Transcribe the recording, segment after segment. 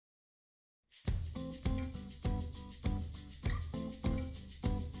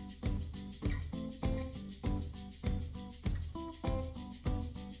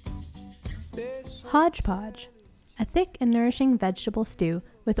Hodgepodge, a thick and nourishing vegetable stew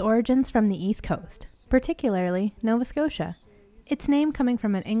with origins from the East Coast, particularly Nova Scotia. Its name coming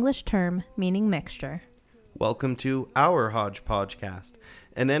from an English term meaning mixture. Welcome to our Hodgepodgecast,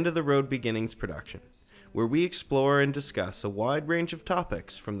 an end-of-the-road beginnings production, where we explore and discuss a wide range of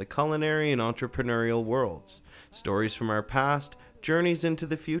topics from the culinary and entrepreneurial worlds, stories from our past, journeys into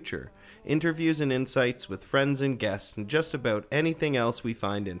the future, interviews and insights with friends and guests, and just about anything else we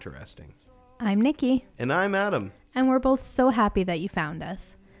find interesting. I'm Nikki. And I'm Adam. And we're both so happy that you found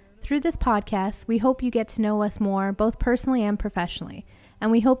us. Through this podcast, we hope you get to know us more, both personally and professionally,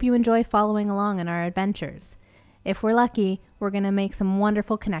 and we hope you enjoy following along in our adventures. If we're lucky, we're going to make some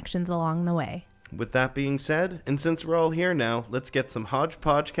wonderful connections along the way. With that being said, and since we're all here now, let's get some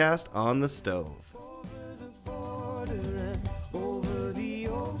Hodgepodgecast on the stove.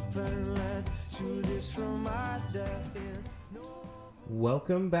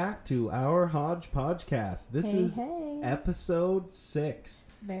 Welcome back to our Hodgepodgecast. This is episode 6.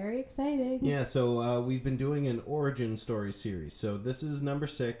 Very exciting. Yeah, so we've been doing an origin story series. So this is number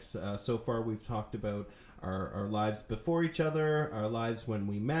 6. So far we've talked about our lives before each other, our lives when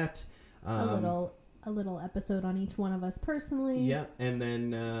we met. A little episode on each one of us personally. Yeah, and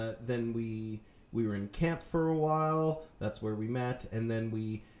then we were in camp for a while. That's where we met, and then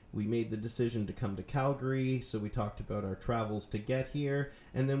we made the decision to come to Calgary, so we talked about our travels to get here,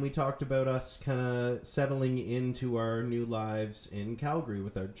 and then we talked about us kind of settling into our new lives in Calgary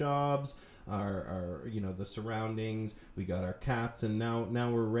with our jobs, our the surroundings. We got our cats, and now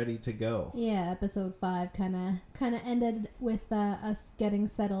we're ready to go. Yeah, episode 5 kind of ended with us getting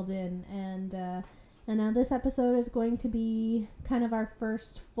settled in, and now this episode is going to be kind of our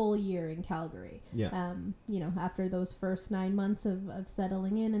first full year in Calgary. Yeah. After those first 9 months of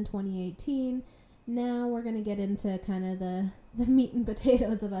settling in 2018, now we're going to get into kind of the meat and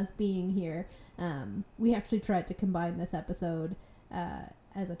potatoes of us being here. We actually tried to combine this episode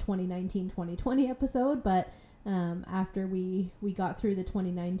as a 2019-2020 episode, but after we got through the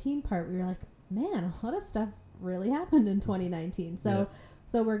 2019 part, we were like, man, a lot of stuff really happened in 2019.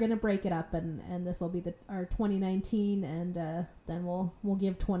 So we're going to break it up, and this will be our 2019, and then we'll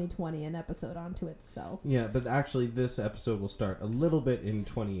give 2020 an episode onto itself. Yeah, but actually this episode will start a little bit in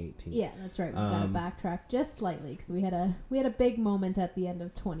 2018. Yeah, that's right. We've got to backtrack just slightly because we had a big moment at the end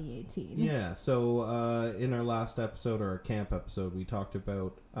of 2018. Yeah, so in our last episode, or our camp episode, we talked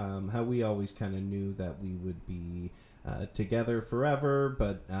about how we always kind of knew that we would be together forever,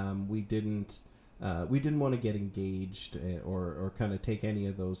 but we didn't want to get engaged or kind of take any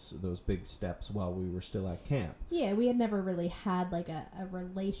of those big steps while we were still at camp. Yeah, we had never really had like a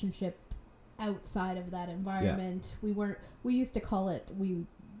relationship outside of that environment. Yeah. We used to call it,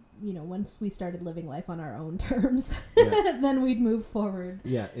 once we started living life on our own terms, yeah. Then we'd move forward.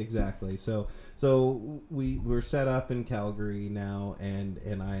 Yeah, exactly. So we were set up in Calgary now,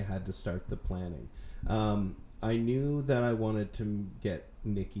 and I had to start the planning. I knew that I wanted to get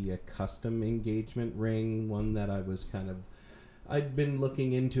Nikki a custom engagement ring, one that I'd been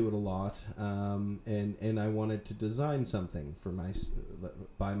looking into it a lot, and I wanted to design something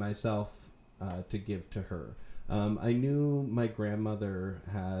by myself to give to her. I knew my grandmother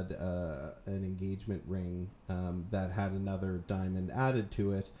had an engagement ring that had another diamond added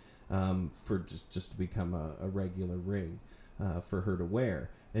to it for just to become a regular ring for her to wear,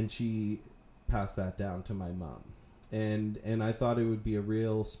 and she passed that down to my mom, and I thought it would be a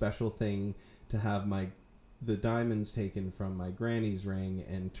real special thing to have the diamonds taken from my granny's ring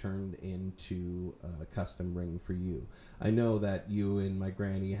and turned into a custom ring for you. I know that you and my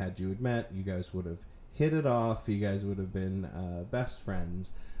granny, had you had met, you guys would have hit it off. You guys would have been best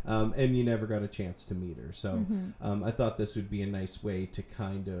friends, and you never got a chance to meet her. So I thought this would be a nice way to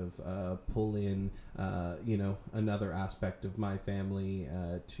kind of pull in, another aspect of my family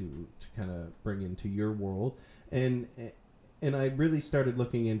to kind of bring into your world. And I really started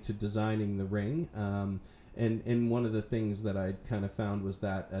looking into designing the ring. And one of the things that I kind of found was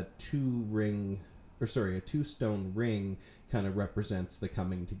that a 2-stone ring kind of represents the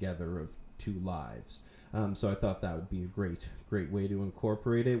coming together of 2 lives. So I thought that would be a great way to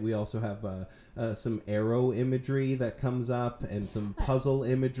incorporate it. We also have some arrow imagery that comes up and some puzzle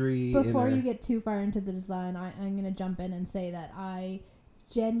imagery. Before you get too far into the design, I'm going to jump in and say that I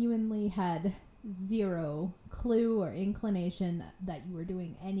genuinely had zero clue or inclination that you were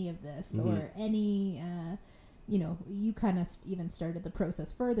doing any of this or any, you kind of even started the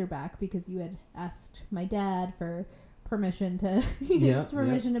process further back because you had asked my dad for permission to Yeah,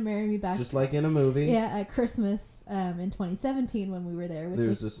 permission to marry me back. Just like in a movie. Yeah, at Christmas in 2017 when we were there. There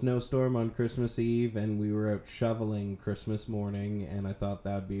was a snowstorm on Christmas Eve, and we were out shoveling Christmas morning, and I thought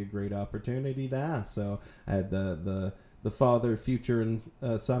that would be a great opportunity to ask. So I had the father, future, and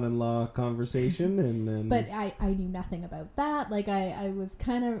son-in-law conversation, and then. But I knew nothing about that. Like I was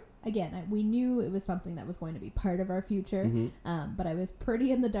kind of we knew it was something that was going to be part of our future, but I was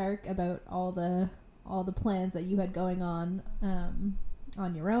pretty in the dark about all the plans that you had going on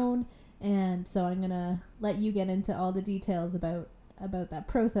your own, and so I'm gonna let you get into all the details about that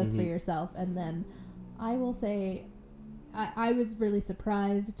process for yourself, and then I will say I was really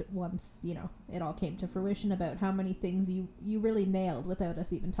surprised once it all came to fruition about how many things you really nailed without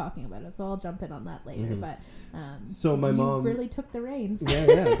us even talking about it. So I'll jump in on that later. But so my mom really took the reins. Yeah,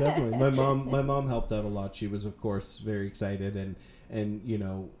 definitely. My mom helped out a lot. She was, of course, very excited and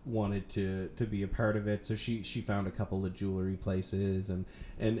wanted to be a part of it. So she found a couple of jewelry places, and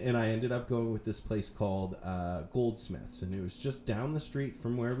I ended up going with this place called Goldsmiths, and it was just down the street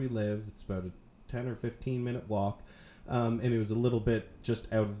from where we live. It's about a 10 or 15 minute walk. And it was a little bit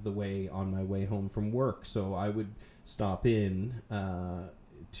just out of the way on my way home from work. So I would stop in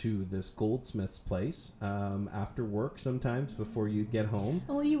to this Goldsmiths place after work sometimes before you get home.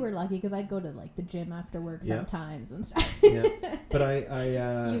 Well, you were lucky because I'd go to like the gym after work sometimes and stuff. Yeah, but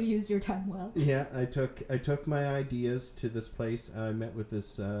I you used your time well. Yeah, I took my ideas to this place. I met with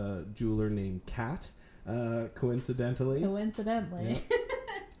this jeweler named Kat, coincidentally. Yeah.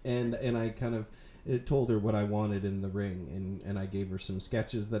 And I kind of told her what I wanted in the ring, and I gave her some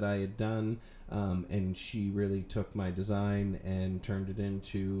sketches that I had done, and she really took my design and turned it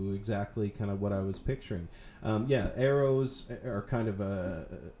into exactly kind of what I was picturing. Arrows are kind of a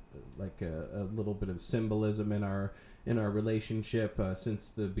little bit of symbolism in our relationship since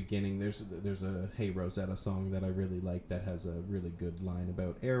the beginning. There's a Hey Rosetta song that I really like that has a really good line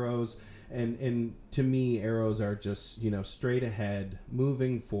about arrows, and to me arrows are just straight ahead,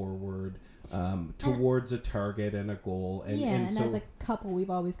 moving forward towards a target and a goal. And so, as a couple, we've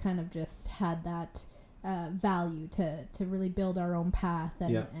always kind of just had that value to really build our own path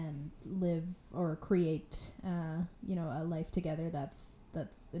and live or create a life together that's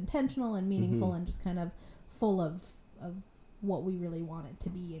intentional and meaningful and just kind of full of what we really want it to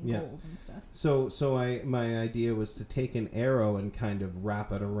be and goals and stuff. So my idea was to take an arrow and kind of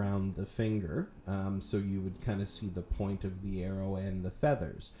wrap it around the finger, so you would kind of see the point of the arrow and the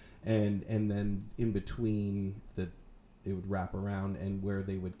feathers, and then in between it would wrap around, and where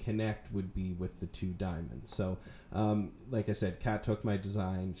they would connect would be with the two diamonds. So like I said, Kat took my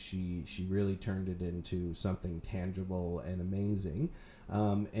design, she really turned it into something tangible and amazing.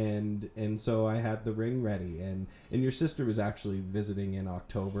 And so I had the ring ready, and your sister was actually visiting in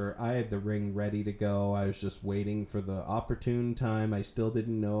October. I had the ring ready to go. I was just waiting for the opportune time. I still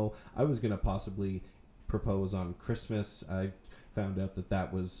didn't know I was going to possibly propose on Christmas. I found out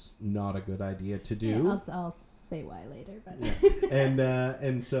that was not a good idea to do. Yeah, I'll say why later, but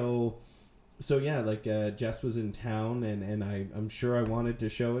and so Jess was in town, and I'm sure I wanted to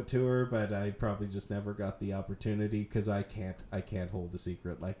show it to her, but I probably just never got the opportunity because I can't hold a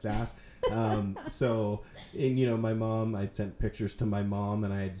secret like that. So, and my mom, I'd sent pictures to my mom,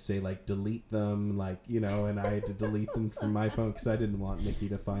 and I had to say delete them, and I had to delete them from my phone because I didn't want Nikki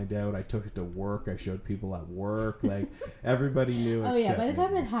to find out. I took it to work. I showed people at work. Everybody knew. Oh yeah, by the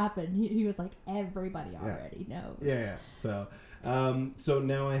time it happened, he was like, everybody already knows. Yeah. So. So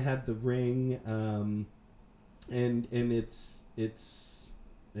now I had the ring, and it's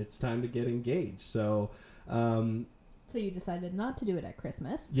time to get engaged. So you decided not to do it at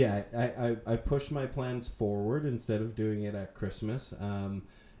Christmas. Yeah, I pushed my plans forward instead of doing it at Christmas.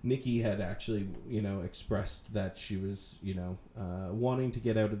 Nikki had actually, expressed that she was, wanting to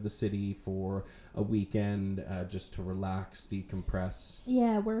get out of the city for a weekend, just to relax, decompress.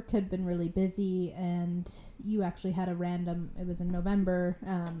 Yeah, work had been really busy, and you actually had it was in November,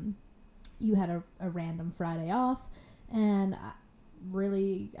 you had a random Friday off, and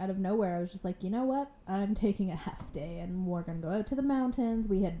really out of nowhere, I was just like, you know what? I'm taking a half day, and we're going to go out to the mountains.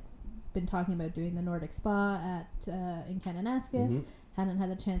 We had been talking about doing the Nordic Spa in Kananaskis. Hadn't had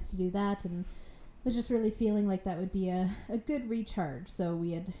a chance to do that, and was just really feeling like that would be a good recharge. So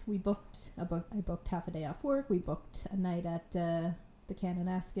I booked half a day off work. We booked a night at the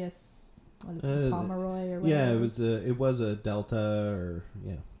Kananaskis, what is it, Pomeroy or whatever. Yeah, it was a Delta, or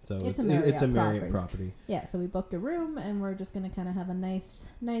so it's a Marriott property. Yeah, so we booked a room, and we're just going to kind of have a nice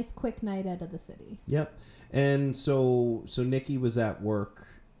quick night out of the city. Yep. And so Nikki was at work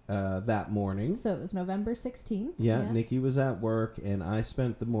that morning. So it was November 16th. Yeah, Nikki was at work, and I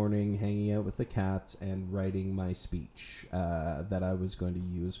spent the morning hanging out with the cats and writing my speech that I was going to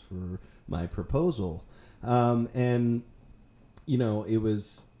use for my proposal. And, you know, it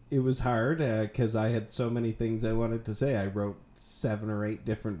was hard because I had so many things I wanted to say. I wrote 7 or 8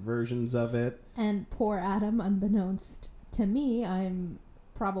 different versions of it. And poor Adam, unbeknownst to me, I'm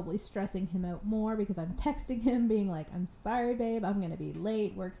probably stressing him out more because I'm texting him being like, I'm sorry, babe, I'm going to be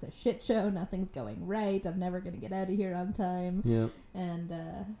late. Work's a shit show. Nothing's going right. I'm never going to get out of here on time. Yeah.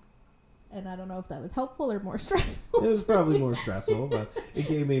 And I don't know if that was helpful or more stressful. It was probably more stressful, but it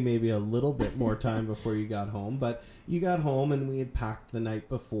gave me maybe a little bit more time before you got home. But you got home and we had packed the night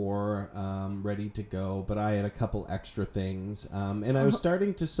before, ready to go. But I had a couple extra things. And I was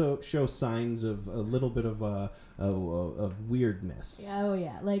starting to show signs of a little bit of weirdness. Oh,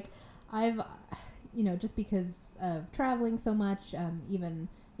 yeah. Like, I've, you know, just because of traveling so much, even...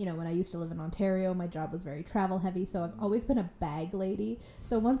 You know, when I used to live in Ontario, my job was very travel heavy, so I've always been a bag lady.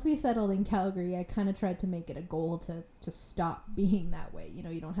 So once we settled in Calgary, I kind of tried to make it a goal to stop being that way. You know,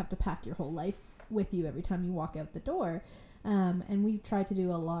 you don't have to pack your whole life with you every time you walk out the door. And we tried to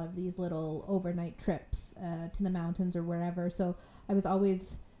do a lot of these little overnight trips to the mountains or wherever. So I was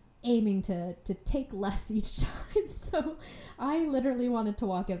always aiming to take less each time. So I literally wanted to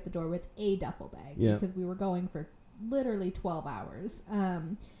walk out the door with a duffel bag because we were going for literally 12 hours.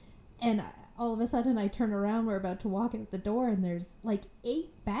 And all of a sudden I turn around, we're about to walk out the door, and there's like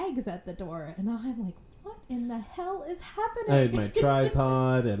 8 bags at the door. And I'm like, what in the hell is happening? I had my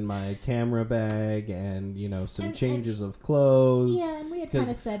tripod and my camera bag and, you know, some changes of clothes. Yeah, and we had kind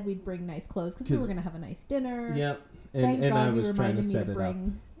of said we'd bring nice clothes because we were going to have a nice dinner. Yep. And I was trying to set it up.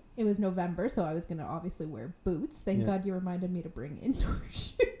 It was November, so I was going to obviously wear boots. Thank God you reminded me to bring indoor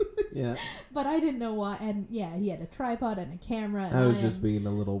shoes. Yeah. But I didn't know why. And yeah, he had a tripod and a camera. And I was just being a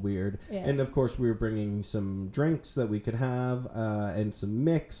little weird. Yeah. And of course, we were bringing some drinks that we could have and some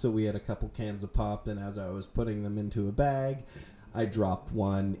mix. So we had a couple cans of pop. And as I was putting them into a bag, I dropped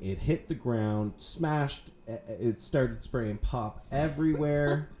one. It hit the ground, smashed. It started spraying pop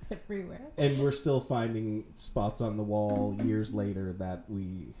everywhere. Everywhere. And we're still finding spots on the wall years later that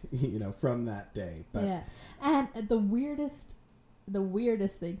we, you know, from that day. But yeah. And the weirdest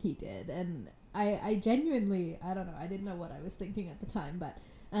thing he did, and I genuinely, I don't know, I didn't know what I was thinking at the time, but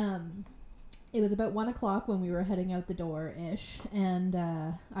it was about 1:00 when we were heading out the door ish, and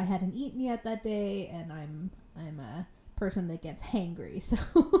I hadn't eaten yet that day, and I'm a person that gets hangry, so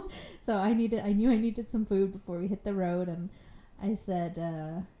I knew I needed some food before we hit the road, and I said,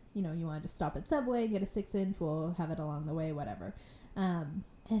 you know, you want to just stop at Subway and get a 6-inch, we'll have it along the way, whatever. And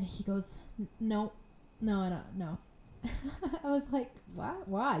he goes, no, I don't, no. I was like,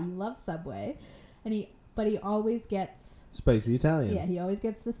 why? You love Subway. But he always gets spicy Italian. Yeah, he always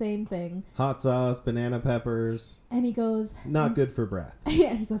gets the same thing. Hot sauce, banana peppers. And he goes, not good for breath.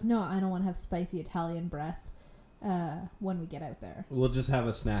 Yeah, he goes, no, I don't want to have spicy Italian breath when we get out there. We'll just have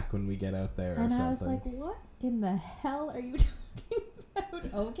a snack when we get out there and or something. I was like, what in the hell are you talking about?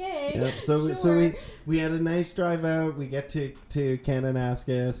 Okay. Yep. So we had a nice drive out. We get to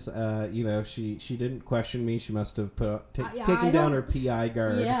Kananaskis. You know, she didn't question me. She must have taken down her PI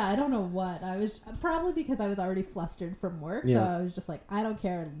guard. Yeah, I don't know what. I was probably because I was already flustered from work. Yeah. So I was just like, I don't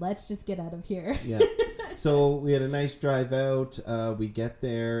care. Let's just get out of here. Yeah. So we had a nice drive out. We get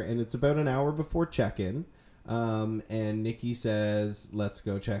there, and it's about an hour before check-in. And Nikki says, let's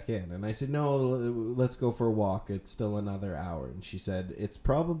go check in. And I said, no, let's go for a walk. It's still another hour. And she said, it's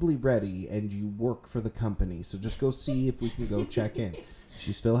probably ready and you work for the company. So just go see if we can go check in.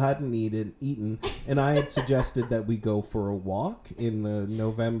 She still hadn't eaten. And I had suggested that we go for a walk in the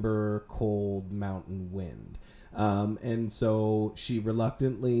November cold mountain wind. And so she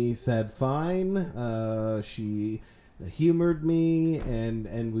reluctantly said, fine. She humored me,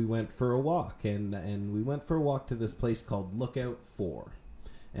 and we went for a walk, and we went for a walk to this place called Lookout 4.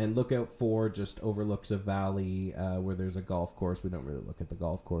 And Lookout 4 just overlooks a valley where there's a golf course. We don't really look at the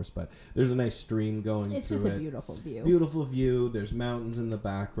golf course, but there's a nice stream going through it. It's just a beautiful view. Beautiful view. There's mountains in the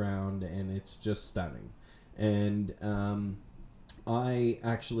background, and it's just stunning. And I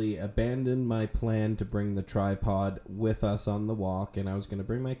actually abandoned my plan to bring the tripod with us on the walk, and I was going to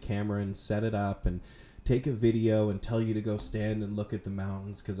bring my camera and set it up and take a video and tell you to go stand and look at the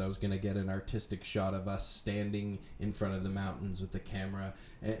mountains, because I was going to get an artistic shot of us standing in front of the mountains with the camera,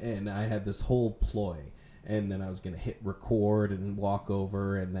 and I had this whole ploy, and then I was going to hit record and walk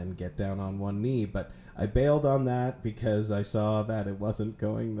over and then get down on one knee, but I bailed on that because I saw that it wasn't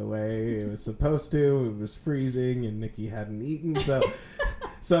going the way it was supposed to. It was freezing and Nikki hadn't eaten, so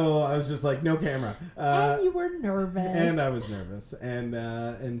So I was just like, no camera. And you were nervous. And I was nervous.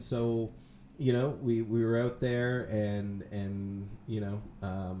 And so, you know, we were out there and you know,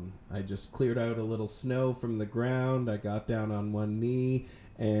 I just cleared out a little snow from the ground. I got down on one knee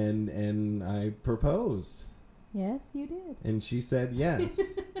and I proposed. Yes, you did. And she said yes.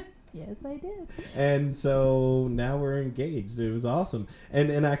 Yes, I did. And so now we're engaged. It was awesome.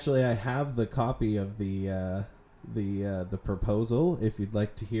 And actually I have the copy of the proposal if you'd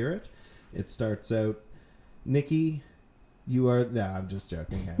like to hear it. It starts out, Nikki, you are... No, I'm just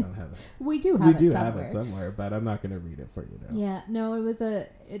joking. I don't have it. We do have it somewhere, but I'm not going to read it for you now. Yeah, no, it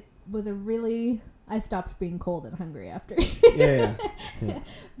was a really... I stopped being cold and hungry after. Yeah.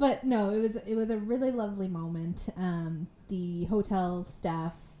 But no, it was a really lovely moment. The hotel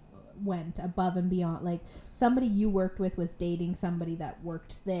staff went above and beyond. Like, somebody you worked with was dating somebody that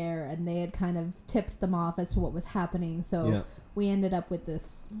worked there, and they had kind of tipped them off as to what was happening. So we ended up with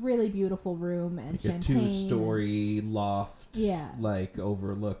this really beautiful room and like champagne. A 2-story loft. Yeah. Like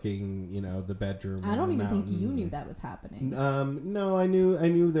overlooking, you know, the bedroom. I don't even think you knew that was happening. No, I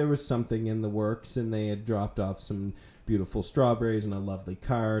knew there was something in the works, and they had dropped off some beautiful strawberries and a lovely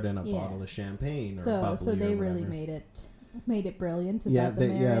card and a bottle of champagne or bubbly. So they really made it brilliant.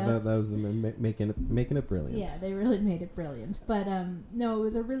 That was the making it brilliant. Yeah, they really made it brilliant. But no, it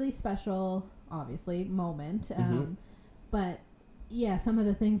was a really special, obviously, moment. But yeah, some of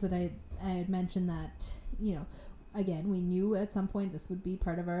the things that I had mentioned that, you know, again, we knew at some point this would be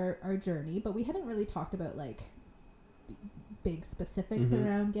part of our journey, but we hadn't really talked about like big specifics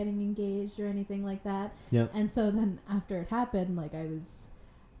around getting engaged or anything like that. Yeah. And so then after it happened, like I was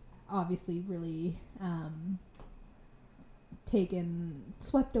obviously really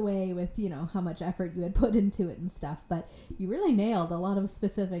swept away with, you know, how much effort you had put into it and stuff, but you really nailed a lot of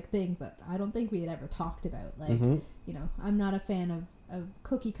specific things that I don't think we had ever talked about. Like, you know, I'm not a fan of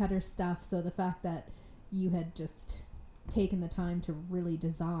cookie cutter stuff, so the fact that you had just taken the time to really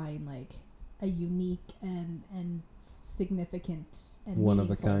design like a unique and significant and one of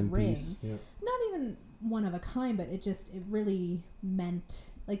a kind ring. Piece. Yep. Not even one of a kind, but it really meant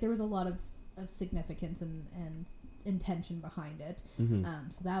like there was a lot of significance and intention behind it.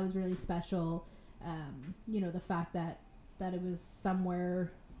 So that was really special. You know, the fact that it was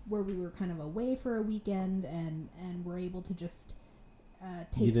somewhere where we were kind of away for a weekend and were able to just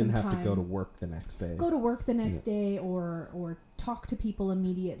take you didn't some have time, to go to work the next day. Day or talk to people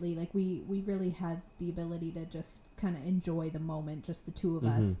immediately. Like we really had the ability to just kind of enjoy the moment, just the two of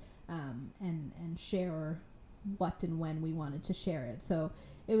us, and share what and when we wanted to share it. So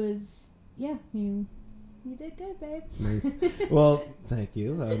it was, you did good, babe. Nice. Well, thank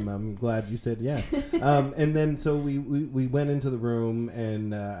you. I'm glad you said yes. And then so we went into the room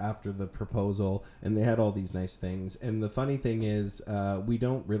and after the proposal, and they had all these nice things. And the funny thing is, we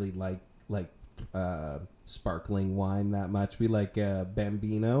don't really like sparkling wine that much. We like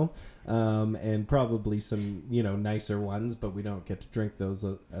Bambino and probably some, you know, nicer ones, but we don't get to drink those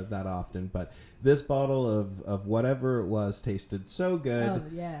that often. But this bottle of whatever it was tasted so good. Oh,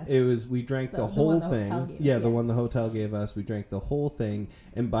 yeah. It was, we drank the whole thing. The one the hotel gave us. We drank the whole thing.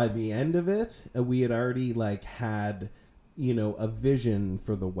 And by the end of it, we had already like had, you know, a vision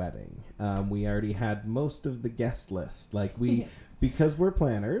for the wedding. We already had most of the guest list. Like because we're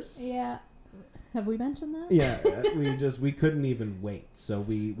planners. Yeah. Have we mentioned that? Yeah, we couldn't even wait. So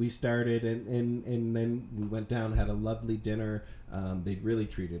we started and then we went down, had a lovely dinner. They'd really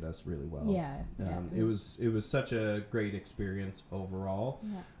treated us really well. It was such a great experience overall.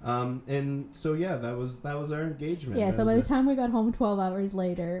 Yeah. And so that was our engagement. Yeah. So by the time we got home 12 hours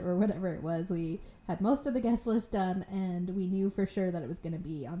later or whatever it was, we had most of the guest list done, and we knew for sure that it was going to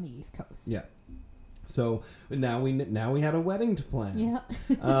be on the East Coast. Yeah. So now we had a wedding to plan. Yeah.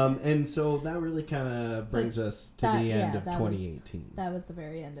 And so that really kind of brings us to the end of 2018. That was the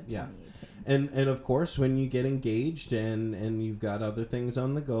very end of 2018. And of course, when you get engaged and you've got other things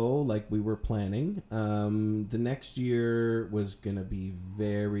on the go, like we were planning, the next year was going to be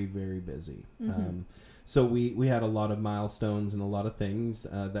very, very busy. So we had a lot of milestones and a lot of things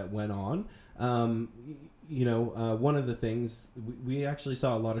that went on. You know, one of the things, we actually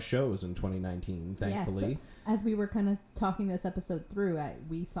saw a lot of shows in 2019, thankfully. Yeah, so as we were kind of talking this episode through,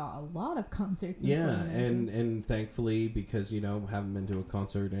 we saw a lot of concerts. And thankfully, because, you know, haven't been to a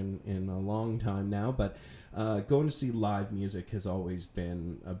concert in a long time now, but going to see live music has always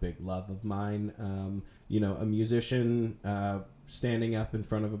been a big love of mine. You know, a musician standing up in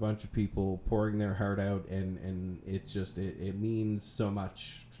front of a bunch of people, pouring their heart out, and it's just, it means so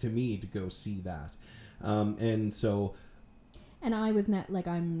much to me to go see that. And so And I was not like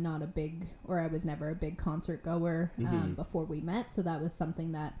I was never a big concert goer before we met, so that was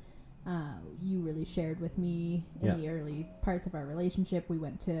something that you really shared with me in the early parts of our relationship. We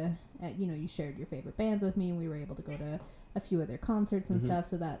went to, you shared your favorite bands with me, and we were able to go to a few other concerts and stuff.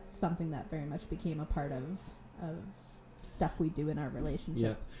 So that's something that very much became a part of stuff we do in our relationship.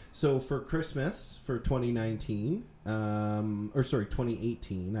 Yeah. So for Christmas for 2018, I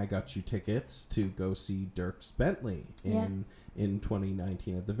got you tickets to go see Dierks Bentley in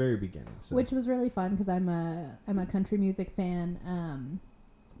 2019 at the very beginning. So. Which was really fun because I'm a country music fan.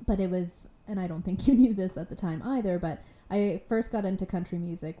 But it was, and I don't think you knew this at the time either, but I first got into country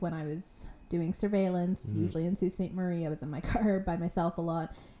music when I was doing surveillance, usually in Sault Ste. Marie. I was in my car by myself a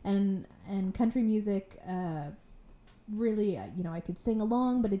lot. And country music, really, I could sing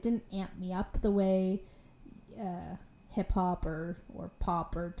along, but it didn't amp me up the way hip hop or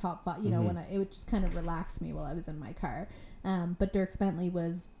pop or top five, it would just kind of relax me while I was in my car. But Dierks Bentley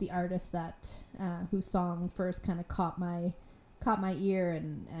was the artist that whose song first kind of caught my ear,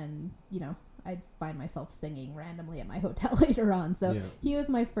 and I'd find myself singing randomly at my hotel later on. So he was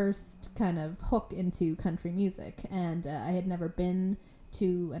my first kind of hook into country music, and I had never been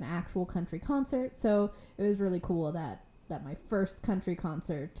to an actual country concert, so it was really cool that my first country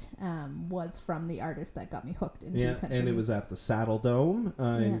concert was from the artist that got me hooked into country and music. It was at the Saddle Dome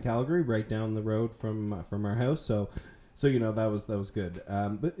in Calgary, right down the road from our house. So that was good.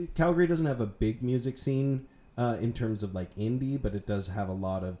 But Calgary doesn't have a big music scene in terms of like indie, but it does have a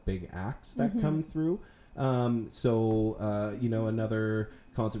lot of big acts that come through. Another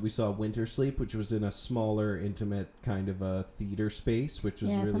concert we saw, Winter Sleep, which was in a smaller, intimate kind of a theater space, which was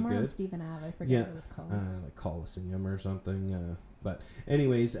really somewhere good. On Stephen Ave, I forget what it was called. Like Coliseum or something. But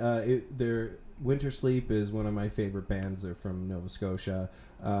anyways, Winter Sleep is one of my favorite bands. They're from Nova Scotia.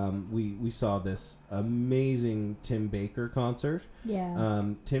 We saw this amazing Tim Baker concert. Yeah.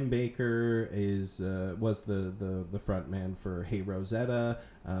 Tim Baker was the front man for Hey Rosetta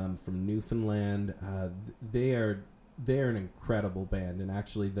from Newfoundland. They're an incredible band, and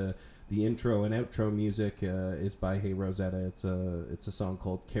actually the intro and outro music is by Hey Rosetta. It's a song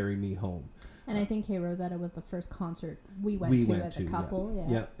called "Carry Me Home." And I think Hey Rosetta was the first concert we went to as a couple.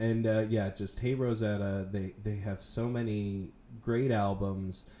 Yeah. And just Hey Rosetta. They have so many great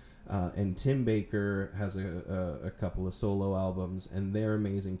albums, and Tim Baker has a couple of solo albums, and they're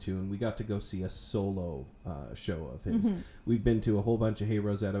amazing too. And we got to go see a solo show of his. We've been to a whole bunch of Hey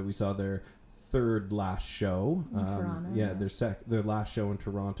Rosetta. We saw their third last show in Toronto. Their last show in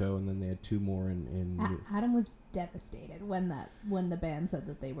Toronto, and then they had two more in Adam was devastated when the band said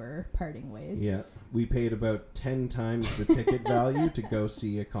that they were parting ways. Yeah, we paid about 10 times the ticket value to go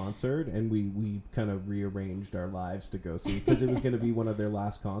see a concert, and we kind of rearranged our lives to go see, because it was going to be one of their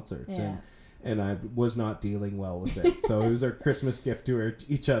last concerts. And I was not dealing well with it, so it was our Christmas gift to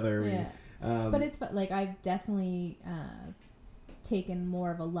each other. But it's like I've definitely taken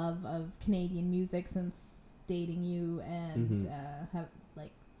more of a love of Canadian music since dating you, and have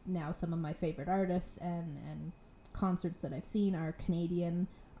like now some of my favorite artists and concerts that I've seen are Canadian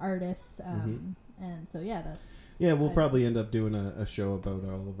artists, and so we'll probably end up doing a show about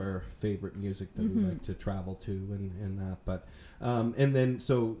all of our favorite music that we like to travel to and that. But and then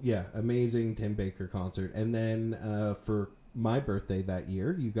amazing Tim Baker concert, and then for my birthday that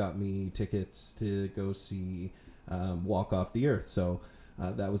year, you got me tickets to go see Walk Off the Earth. So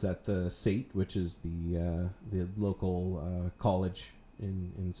that was at the SAIT, which is the local college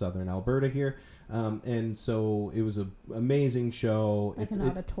in southern Alberta here. And so it was an amazing show. Like an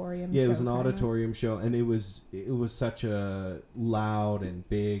auditorium show. Yeah, it was an auditorium show, and it was such a loud and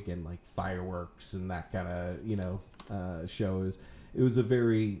big and like fireworks and that kind of show. It was a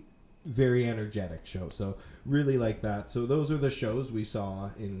very, very energetic show. So really like that. So those are the shows we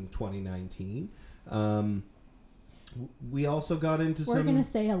saw in 2019. We also got into We're going to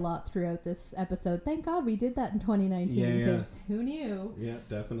say a lot throughout this episode. Thank God we did that in 2019, because who knew? Yeah,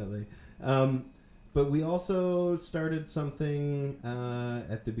 definitely. But we also started something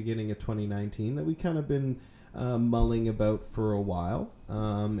at the beginning of 2019 that we kind of been mulling about for a while,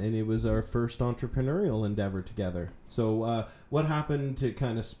 and it was our first entrepreneurial endeavor together. So what happened to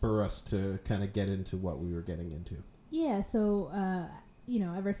kind of spur us to kind of get into what we were getting into? Yeah, so,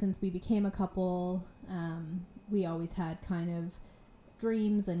 ever since we became a couple, we always had kind of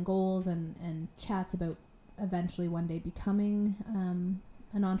dreams and goals and chats about eventually one day becoming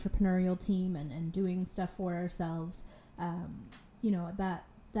an entrepreneurial team and doing stuff for ourselves.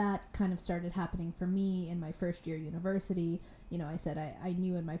 That kind of started happening for me in my first year university. I said I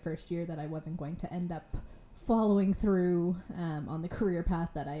knew in my first year that I wasn't going to end up following through on the career path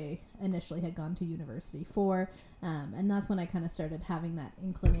that I initially had gone to university for. And that's when I kind of started having that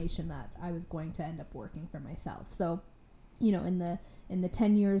inclination that I was going to end up working for myself. So, you know, in the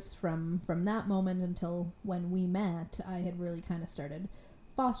 10 years from that moment until when we met, I had really kind of started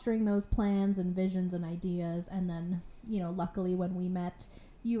fostering those plans and visions and ideas. And then, you know, luckily when we met,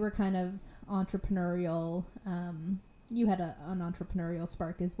 you were kind of entrepreneurial. You had an entrepreneurial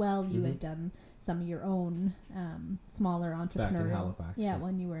spark as well. You had done some of your own smaller entrepreneurial. Back in Halifax. Yeah,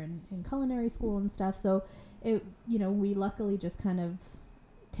 when you were in culinary school and stuff. So, it, you know, we luckily just kind of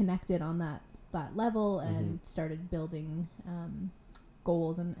connected on that level and started building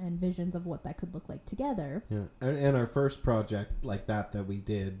goals and visions of what that could look like together. Yeah, and our first project like that we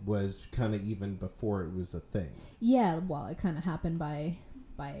did was kind of even before it was a thing. Yeah, well, it kind of happened by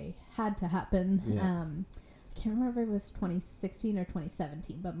had to happen. Yeah. I can't remember if it was 2016 or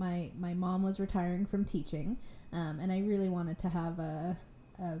 2017, but my mom was retiring from teaching, and I really wanted to have a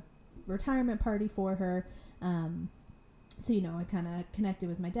retirement party for her. So, you know, I kind of connected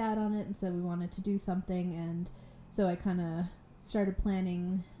with my dad on it and said we wanted to do something, and so I kind of started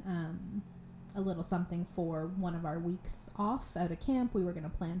planning a little something for one of our weeks off out of camp. We were going to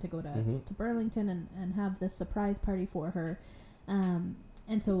plan to go to Burlington and have this surprise party for her.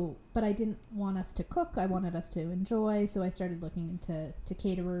 And so, but I didn't want us to cook. I wanted us to enjoy. So I started looking into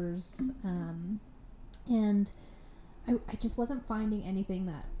caterers. And I just wasn't finding anything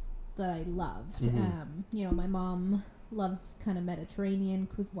that I loved. You know, my mom loves kind of Mediterranean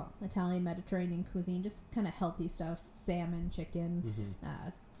cuisine, well, Italian Mediterranean cuisine, just kind of healthy stuff, salmon, chicken,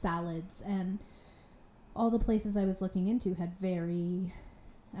 salads. And all the places I was looking into had very,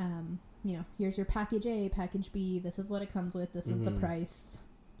 you know, here's your package A, package B, this is what it comes with, this is the price,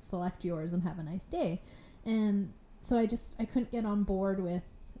 select yours and have a nice day. And so I couldn't get on board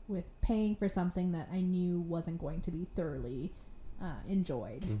with paying for something that I knew wasn't going to be thoroughly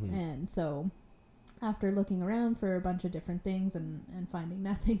enjoyed. And so after looking around for a bunch of different things and finding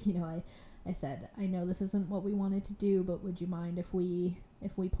nothing, you know, I said, I know this isn't what we wanted to do, but would you mind if we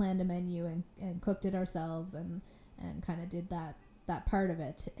planned a menu and cooked it ourselves and kind of did that part of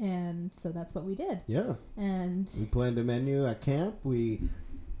it? And so that's what we did. Yeah. And we planned a menu at camp. We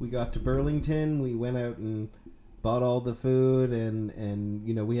got to Burlington. We went out and bought all the food, and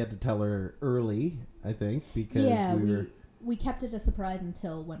you know, we had to tell her early, I think, because we kept it a surprise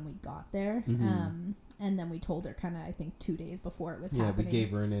until when we got there. And then we told her kind of, I think, 2 days before it was happening. We gave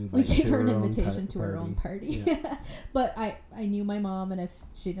her an invite. We gave her an invitation to her own party. Yeah. But I knew my mom, and if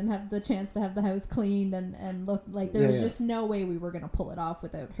she didn't have the chance to have the house cleaned and look like, there was just no way we were going to pull it off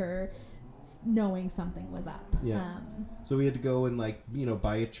without her knowing something was up. Yeah. So we had to go and, like, you know,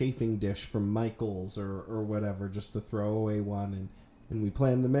 buy a chafing dish from Michael's or whatever, just to throw away one, and we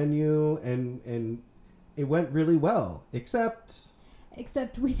planned the menu, and it went really well, except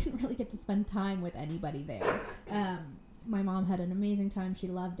we didn't really get to spend time with anybody there. My mom had an amazing time. She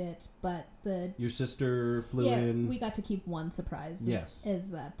loved it, but your sister flew in. We got to keep one surprise. Yes. Is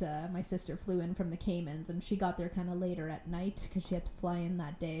that my sister flew in from the Caymans, and she got there kind of later at night because she had to fly in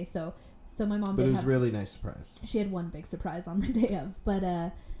that day. So my mom But it was a really nice surprise. She had one big surprise on the day of.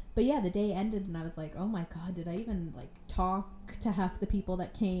 But yeah, the day ended, and I was like, oh my God, did I even, like, talk to half the people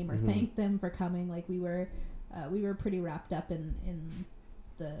that came or thank them for coming? Like, we were pretty wrapped up in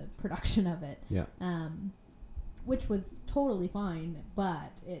the production of it. Yeah. Which was totally fine,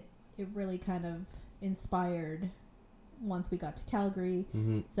 but it really kind of inspired once we got to Calgary.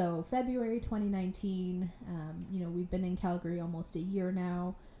 So February 2019, you know, we've been in Calgary almost a year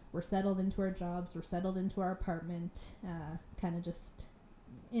now. We're settled into our jobs. We're settled into our apartment, kind of just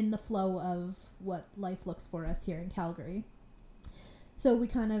in the flow of what life looks for us here in Calgary. So we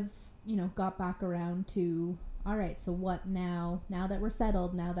kind of, you know, got back around to, all right, so what now that we're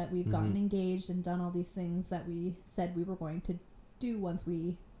settled, now that we've gotten engaged and done all these things that we said we were going to do once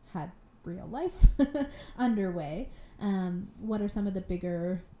we had real life underway, what are some of the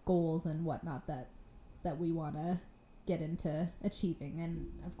bigger goals and whatnot that we want to get into achieving?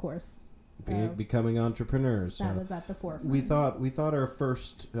 And of course, becoming entrepreneurs. That was at the forefront. We thought our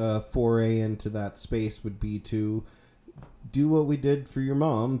first foray into that space would be to do what we did for your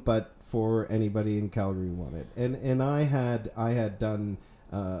mom, but for anybody in Calgary who wanted. And I had done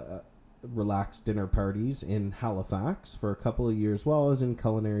relaxed dinner parties in Halifax for a couple of years while I was in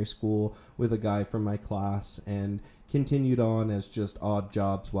culinary school with a guy from my class, and continued on as just odd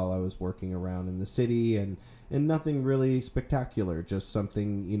jobs while I was working around in the city, and nothing really spectacular, just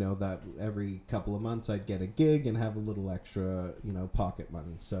something, you know, that every couple of months I'd get a gig and have a little extra, you know, pocket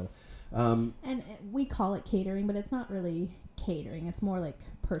money. So and we call it catering, but it's not really catering. It's more like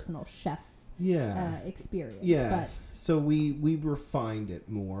personal chef experience. Yeah. But So we refined it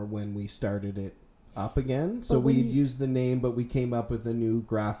more when we started it up again. So But when we you- used the name, but we came up with a new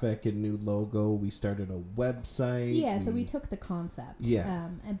graphic and new logo. We started a website. yeah, so we took the concept. Yeah.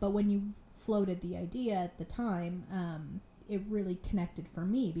 But when you floated the idea at the time, it really connected for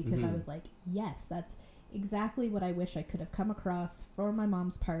me because I Mhm. was like, yes, that's exactly what I wish I could have come across for my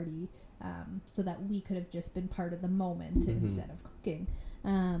mom's party, so that we could have just been part of the moment Mhm. instead of cooking.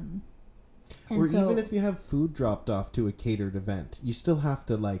 And Or so, even if you have food dropped off to a catered event, you still have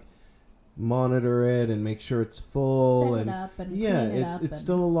to like monitor it and make sure it's full set and it up and yeah, clean it it's up. it's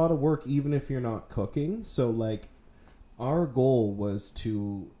still a lot of work even if you're not cooking. So like our goal was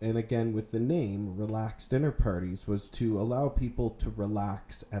to, and again with the name Relaxed Dinner Parties, was to allow people to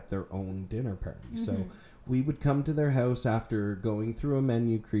relax at their own dinner party. So Mhm. we would come to their house after going through a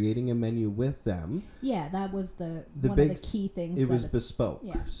menu, creating a menu with them. Yeah, that was The one big- of the key things. It that was it's- bespoke.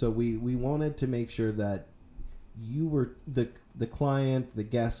 yeah. So we wanted to make sure that you were the client, the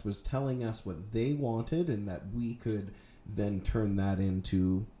guest was telling us what they wanted, and that we could then turn that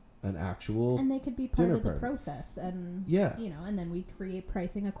into an actual and they could be part dinner of the party. process, and Yeah. you know, and then we create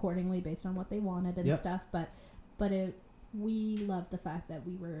pricing accordingly based on what they wanted and Yep. stuff. But we loved the fact that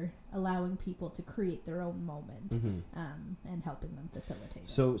we were allowing people to create their own moment, Mhm. and helping them facilitate it.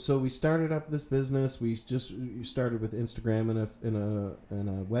 So we started up this business. We started with Instagram and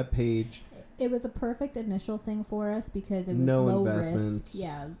a web page. It was a perfect initial thing for us because it was No low investments. risk,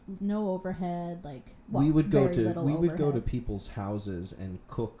 yeah, no overhead. Like we would go very to little overhead. people's houses and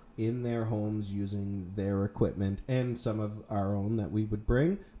cook in their homes using their equipment and some of our own that we would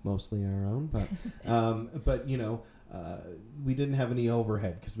bring, mostly our own, but you know, we didn't have any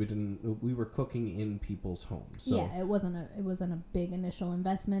overhead because we were cooking in people's homes. So Yeah, it wasn't a big initial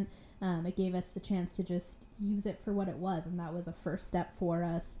investment. It gave us the chance to just use it for what it was, and that was a first step for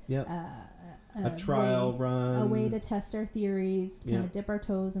us. Yep. A a trial way, run, a way to test our theories, kind Yeah. of dip our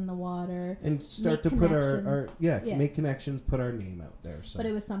toes in the water. and start make to put our connections. Yeah. make connections, put our name out there. So But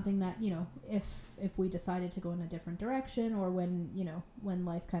it was something that, you know, if we decided to go in a different direction, or when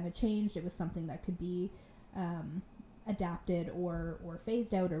life kind of changed, it was something that could be adapted or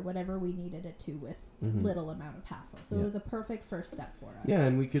phased out, or whatever we needed it to with Mhm. little amount of hassle. So Yeah. it was a perfect first step for us. yeah,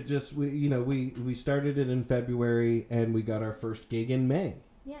 and we could just we started it in February and we got our first gig in May.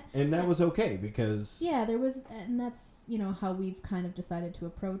 Yeah. And that was okay because Yeah, there was, and that's, how we've kind of decided to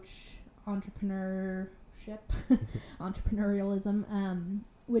approach entrepreneurship, entrepreneurialism,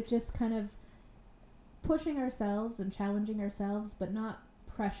 with just kind of pushing ourselves and challenging ourselves, but not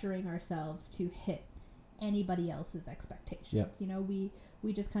pressuring ourselves to hit anybody else's expectations. Yeah.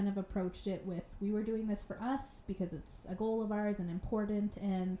 We just kind of approached it with, we were doing this for us because it's a goal of ours and important,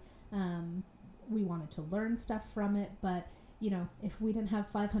 and we wanted to learn stuff from it, but if we didn't have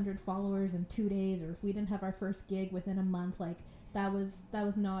 500 followers in 2 days, or if we didn't have our first gig within a month, like that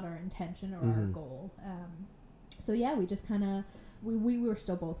was not our intention or our Mhm. goal. So yeah, we just kind of we were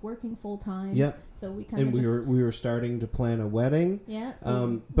still both working full time. Yep. So we kind and of we were starting to plan a wedding. yeah.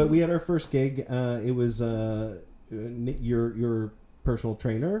 So But we had our first gig. It was your personal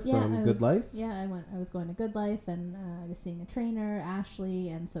trainer from Good Life. Yeah, I was going to Good Life, and I was seeing a trainer, Ashley,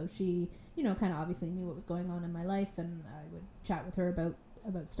 and so she, kind of obviously knew what was going on in my life, and I would chat with her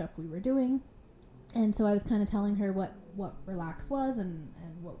about stuff we were doing. And so I was kind of telling her what Relax was and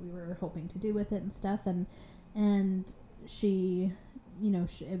what we were hoping to do with it and stuff, and she,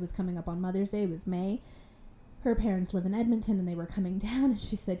 it was coming up on Mother's Day. It was May. Her parents live in Edmonton, and they were coming down, and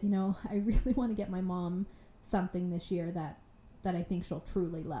she said, I really want to get my mom something this year that I think she'll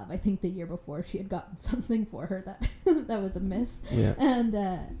truly love. I think the year before she had gotten something for her that that was a miss. Yeah. And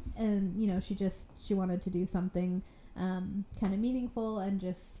she wanted to do something kind of meaningful and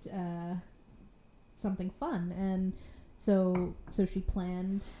just something fun. And so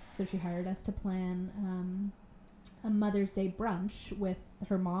she hired us to plan a Mother's Day brunch with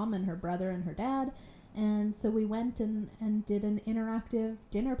her mom and her brother and her dad. And so we went and did an interactive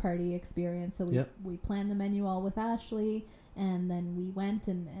dinner party experience. So we planned the menu all with Ashley, and then we went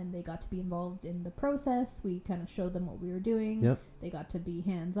and they got to be involved in the process. We kind of showed them what we were doing. Yep. They got to be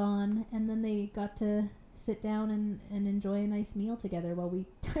hands-on, and then they got to sit down and enjoy a nice meal together while we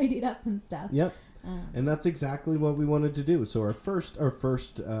tidied up and stuff. Yep. And that's exactly what we wanted to do. So our first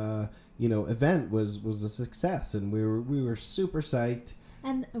event was a success, and we were super psyched.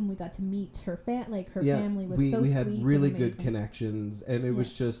 And we got to meet her family was so sweet. We had really and good amazing. connections, and it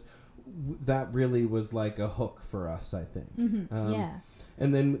was just that really was like a hook for us, I think. Mm-hmm. Yeah.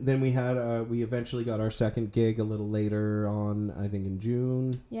 And then we had we eventually got our second gig a little later on, I think in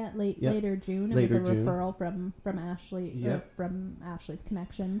June. Yeah, later June. It Later was a June. referral from Ashley, Yep. or from Ashley's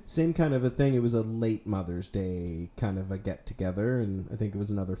connections. Same kind of a thing. It was a late Mother's Day kind of a get together, and I think it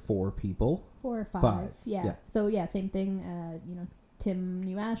was another 4 people. 4 or 5. Five, Yeah. yeah. So yeah, same thing. Tim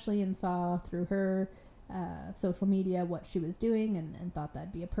knew Ashley and saw through her social media what she was doing, and thought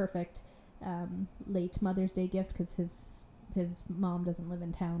that'd be a perfect late Mother's Day gift because his mom doesn't live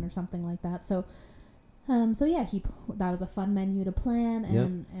in town or something like that. So yeah, that was a fun menu to plan,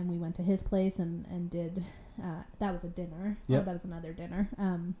 and we went to his place and did that was a dinner. Yep. Oh, that was another dinner,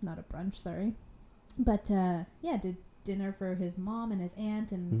 not a brunch, sorry. But did dinner for his mom and his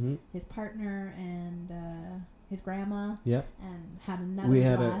aunt and Mm-hmm. his partner and his grandma. Yep. And had another We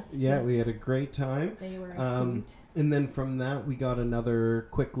had blast. we had a great time. They were Um, cute. And then from that, we got another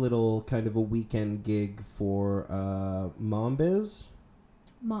quick little kind of a weekend gig for MomBiz,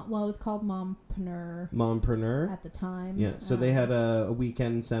 Well, it was called Mompreneur Mompreneur. at the time. Yeah, so they had a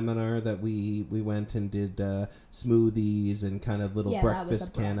weekend seminar that we went and did smoothies and kind of little Yeah, that was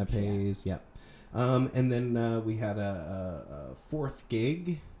breakfast a brunch, canapes. Yeah. And then we had a fourth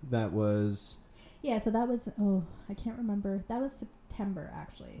gig that was... Yeah, so that was, I can't remember. That was September,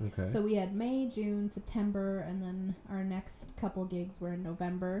 actually. Okay. So we had May, June, September, and then our next couple gigs were in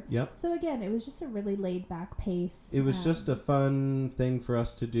November. Yep. So again, it was just a really laid-back pace. It was just a fun thing for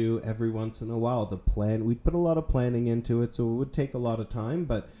us to do every once in a while. We'd put a lot of planning into it, so it would take a lot of time,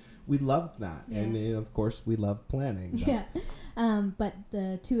 but we loved that. Yeah. And of course, we love planning. Yeah. But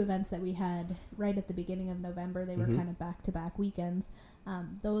the 2 events that we had right at the beginning of November, they were Mhm. kind of back-to-back weekends.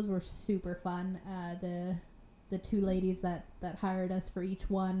 Those were super fun. The 2 ladies that hired us for each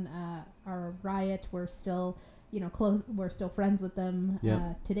one are Riot. We're still, close. We're still friends with them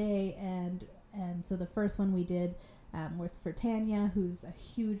Yeah. today. And so the first one we did was for Tanya, who's a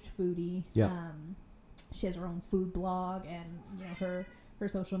huge foodie. Yeah. She has her own food blog, and her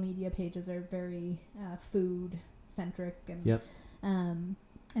social media pages are very food centric, and Yep.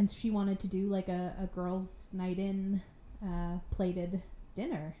 and she wanted to do like a girls' night in plated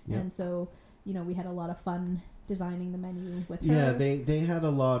dinner. Yep. And so we had a lot of fun designing the menu with her. Yeah, they had a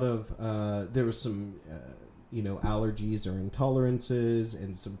lot of there was some allergies or intolerances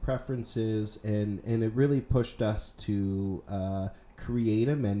and some preferences, and it really pushed us to create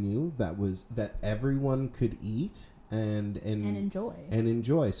a menu that everyone could eat and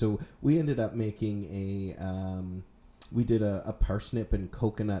enjoy. So we ended up making we did a parsnip and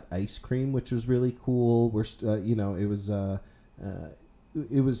coconut ice cream, which was really cool.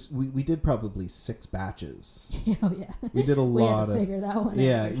 We did probably 6 batches. Oh yeah. We did a We had lot to of figure that one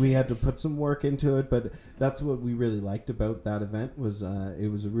yeah. out. We had to put some work into it, but that's what we really liked about that event was it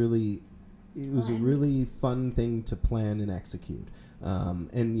was a really fun thing to plan and execute.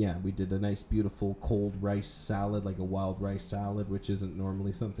 And yeah, we did a nice, beautiful cold rice salad, like a wild rice salad, which isn't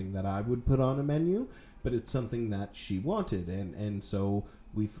normally something that I would put on a menu, but it's something that she wanted, and so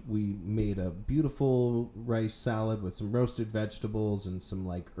we made a beautiful rice salad with some roasted vegetables and some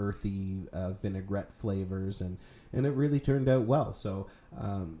like earthy vinaigrette flavors, and it really turned out well. So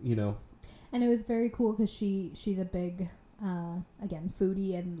And it was very cool because she's a big again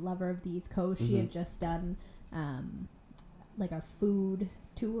foodie and lover of the East Coast. She had just done like a food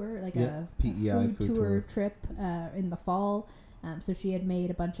tour, like a PEI food tour trip in the fall. So she had made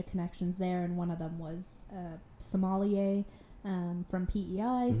a bunch of connections there, and one of them was sommelier from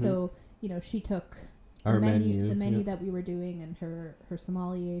PEI. So she took our the menu that we were doing, and her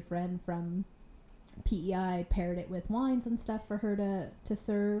sommelier friend from PEI paired it with wines and stuff for her to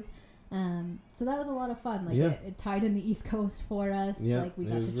serve. So that was a lot of fun. Like it tied in the East Coast for us. Yeah, like we it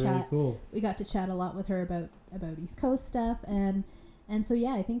got was to really chat. cool. We got to chat a lot with her about East Coast stuff, and so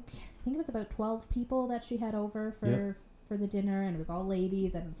yeah, I think it was about 12 people that she had over for the dinner, and it was all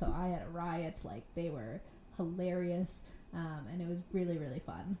ladies, and so I had a riot. Like they were hilarious, and it was really, really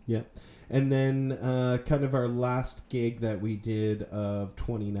fun. Yeah. And then kind of our last gig that we did of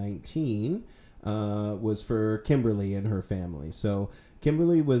 2019 was for Kimberly and her family. So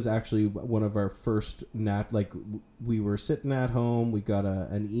Kimberly was actually one of our first we were sitting at home, we got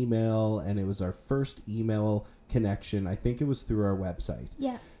an email, and it was our first email connection. I think it was through our website.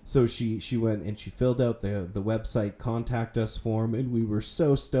 Yeah. so she went and she filled out the website contact us form, and we were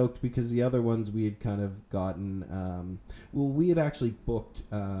so stoked because the other ones we had kind of gotten we had actually booked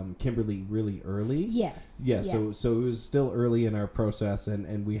Kimberly really early. Yes. Yeah, so it was still early in our process,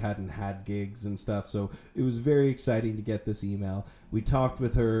 and we hadn't had gigs and stuff, so it was very exciting to get this email. We talked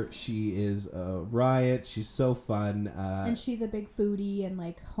with her. She is a riot. She's so fun. And she's a big foodie and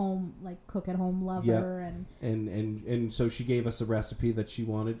cook at home lover. And so she gave us a recipe that she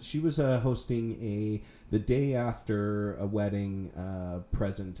wanted. She was hosting the day after a wedding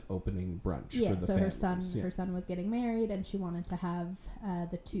present opening brunch for the families. Her son was getting married, and she wanted to have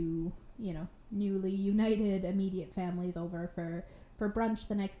the two, newly united immediate families over for brunch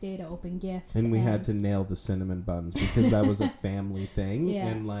the next day to open gifts. And we had to nail the cinnamon buns because that was a family thing. Yeah.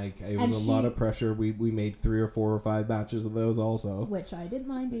 And it was a lot of pressure. We made 3 or 4 or 5 batches of those also. Which I didn't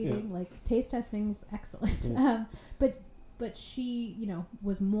mind eating. Yeah. Taste testing's excellent. Yeah. But she,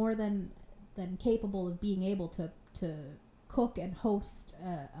 was more than capable of being able to cook and host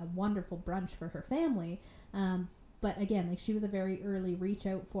a wonderful brunch for her family. But again, she was a very early reach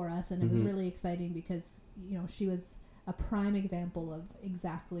out for us, and it was really exciting because, she was a prime example of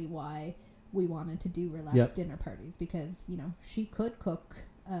exactly why we wanted to do relaxed dinner parties, because she could cook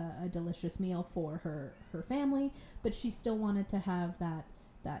a delicious meal for her family, but she still wanted to have that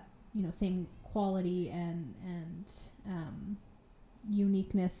same quality and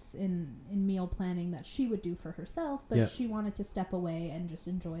uniqueness in meal planning that she would do for herself, but she wanted to step away and just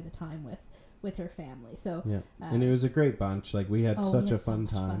enjoy the time with her family. So and it was a great bunch. We had such a fun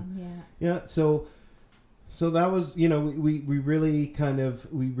time. So that was, we really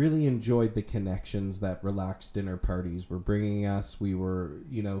enjoyed the connections that relaxed dinner parties were bringing us. We were,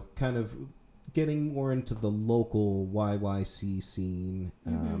 kind of getting more into the local YYC scene.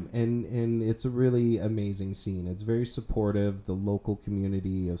 And it's a really amazing scene. It's very supportive, the local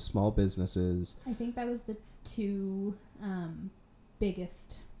community of small businesses. I think that was the two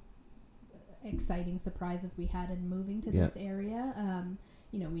biggest exciting surprises we had in moving to this area.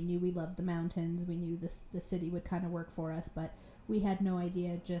 We knew we loved the mountains. We knew the city would kind of work for us, but we had no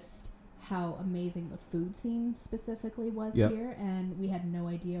idea just how amazing the food scene specifically was here, and we had no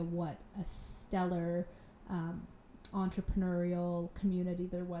idea what a stellar entrepreneurial community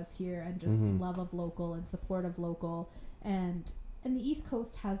there was here, and just love of local and support of local. And the East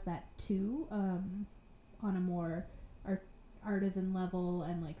Coast has that too, on a more artisan level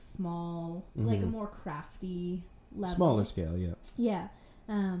and small, a more crafty level. Smaller scale, Yeah.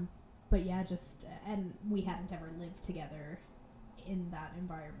 But and we hadn't ever lived together in that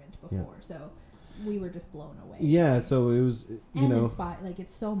environment before, so we were just blown away. Yeah, so it was,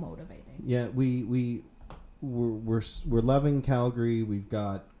 it's so motivating. Yeah, we're loving Calgary. We've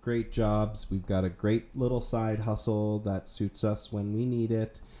got great jobs. We've got a great little side hustle that suits us when we need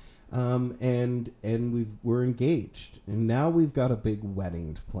it. And we're engaged, and now we've got a big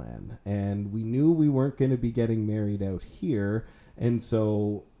wedding to plan, and we knew we weren't going to be getting married out here. And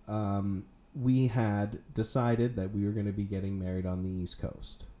so we had decided that we were going to be getting married on the East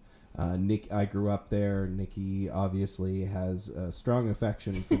Coast. I grew up there. Nikki obviously has a strong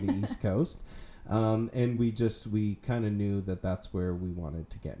affection for the East Coast. And we kind of knew that that's where we wanted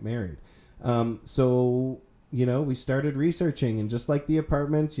to get married. So, we started researching, and just like the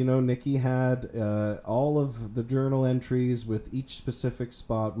apartments, Nikki had all of the journal entries with each specific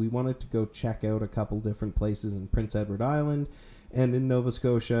spot. We wanted to go check out a couple different places in Prince Edward Island and in Nova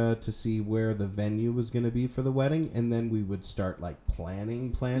Scotia to see where the venue was going to be for the wedding, and then we would start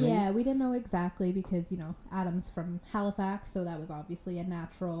planning. Yeah, we didn't know exactly because Adam's from Halifax, so that was obviously a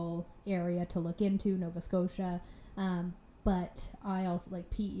natural area to look into, Nova Scotia. But I also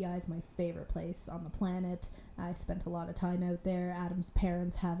PEI is my favorite place on the planet. I spent a lot of time out there. Adam's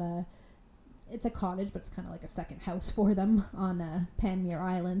parents have it's a cottage, but it's kind of like a second house for them on Panmure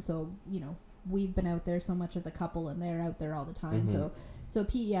Island. So we've been out there so much as a couple, and they're out there all the time. So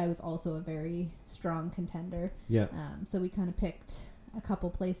PEI was also a very strong contender. Yeah. So we kind of picked a couple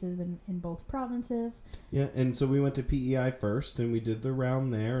places in both provinces. Yeah, and so we went to PEI first, and we did the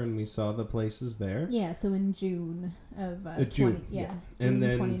round there, and we saw the places there. Yeah, so in June of June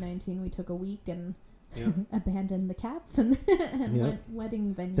 2019, we took a week and abandoned the cats and went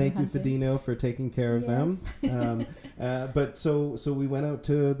wedding venue Thank hunting. you, Fedino, for taking care of them. But so we went out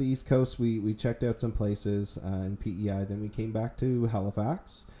to the East Coast. We checked out some places in PEI. Then we came back to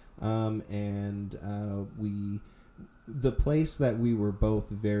Halifax, and the place that we were both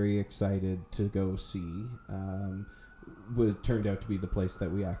very excited to go see turned out to be the place that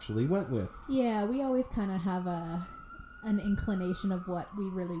we actually went with. Yeah, we always kind of have an inclination of what we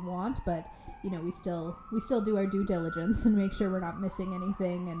really want, but we still do our due diligence and make sure we're not missing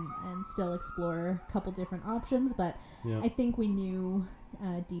anything, and still explore a couple different options. But I think we knew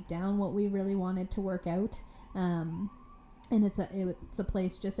deep down what we really wanted to work out. And it's a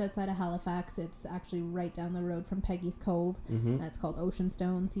place just outside of Halifax. It's actually right down the road from Peggy's Cove. It's called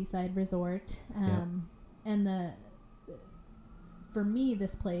Oceanstone Seaside Resort. And for me,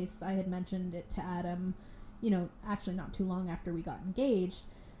 this place, I had mentioned it to Adam, actually not too long after we got engaged,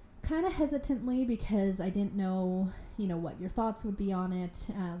 kind of hesitantly, because I didn't know, what your thoughts would be on it.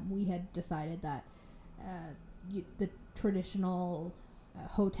 We had decided that the traditional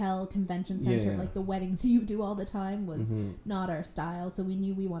hotel convention center, like the weddings you do all the time, was not our style. So we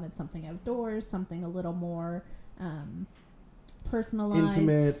knew we wanted something outdoors, something a little more personalized,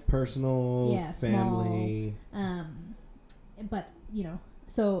 intimate, personal, family. Small. But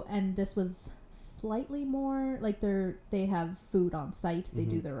so, and this was slightly more like they have food on site. They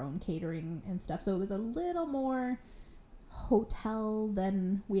do their own catering and stuff. So it was a little more hotel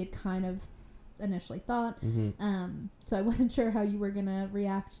than we had kind of initially thought. So I wasn't sure how you were gonna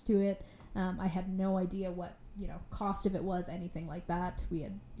react to it. I had no idea what cost of it was, anything like that. We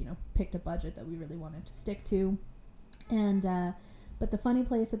had picked a budget that we really wanted to stick to, and but the funny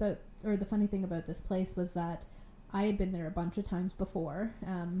thing about this place was that I had been there a bunch of times before,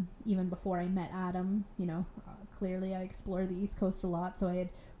 even before I met Adam. Clearly I explore the East Coast a lot, so I had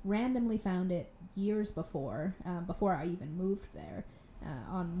randomly found it years before I even moved there,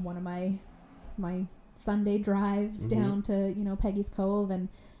 on one of my Sunday drives down to Peggy's Cove, and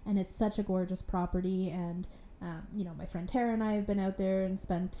it's such a gorgeous property. And my friend Tara and I have been out there and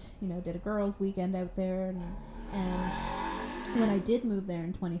spent did a girls' weekend out there, and when I did move there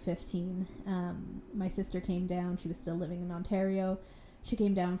in 2015, my sister came down. She was still living in Ontario. She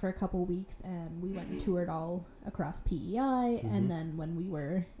came down for a couple weeks, and we went and toured all across PEI. And then when we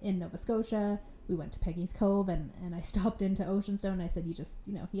were in Nova Scotia, we went to Peggy's Cove, and I stopped into Oceanstone. And I said,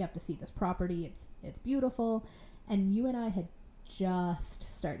 you have to see this property. It's beautiful. And you and I had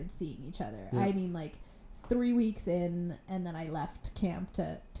just started seeing each other. Yeah. I mean, like 3 weeks in, and then I left camp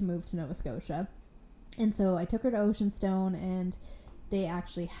to move to Nova Scotia. And so I took her to Oceanstone, and they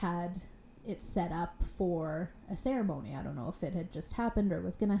actually had it set up for a ceremony. I don't know if it had just happened or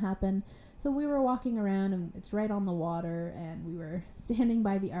was going to happen. So we were walking around, and it's right on the water, and we were standing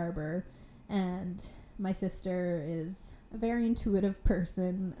by the arbor. And my sister is a very intuitive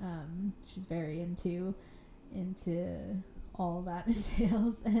person. She's very into all that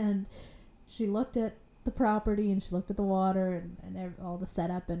entails. And she looked at the property, and she looked at the water and all the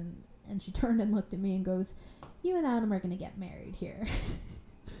setup, and she turned and looked at me and goes, "You and Adam are going to get married here."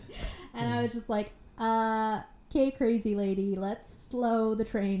 And I was just like, okay, crazy lady, let's slow the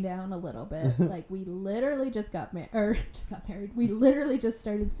train down a little bit. Like, we literally just got married. We literally just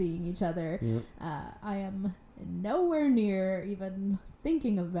started seeing each other. Yep. I am nowhere near even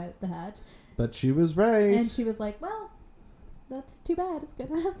thinking about that. But she was right. And she was like, well, that's too bad. It's going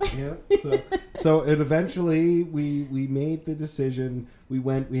to happen. Yeah. So it eventually, we made the decision. We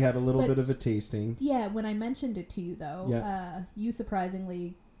had a little bit of a tasting. Yeah. When I mentioned it to you, though, you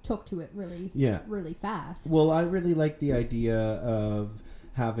surprisingly took to it really fast. Well, I really like the idea of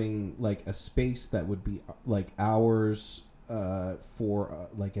having like a space that would be like ours for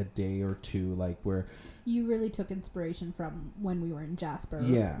like a day or two, like where you really took inspiration from when we were in Jasper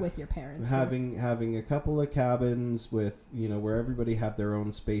with your parents. Having a couple of cabins with, where everybody had their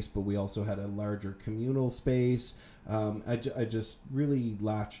own space, but we also had a larger communal space. I just really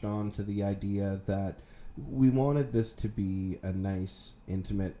latched on to the idea that we wanted this to be a nice,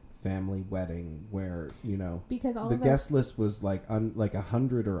 intimate family wedding where, because the guest list was like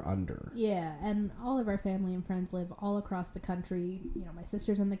 100 or under. Yeah, and all of our family and friends live all across the country. My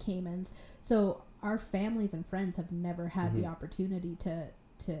sister's in the Caymans. So our families and friends have never had the opportunity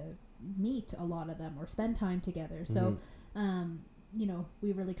to meet a lot of them or spend time together. So,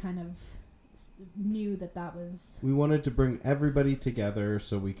 we really kind of knew that was... We wanted to bring everybody together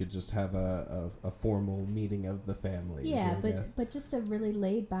so we could just have a formal meeting of the families. Yeah, but just a really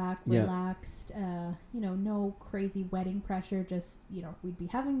laid back, relaxed, no crazy wedding pressure. Just, we'd be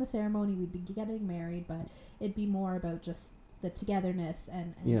having the ceremony, we'd be getting married, but it'd be more about just the togetherness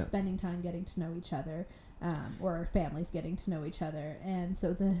and spending time getting to know each other, or our families getting to know each other. And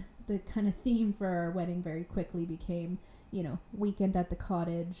so the kind of theme for our wedding very quickly became, weekend at the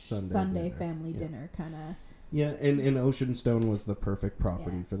cottage, Sunday dinner. Family dinner kind of. Yeah, and Oceanstone was the perfect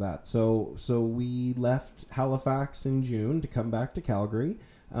property for that. So we left Halifax in June to come back to Calgary,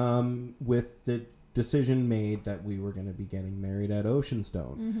 with the decision made that we were going to be getting married at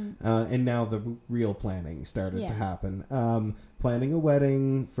Oceanstone. And now the real planning started to happen. Planning a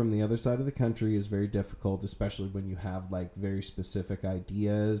wedding from the other side of the country is very difficult, especially when you have like very specific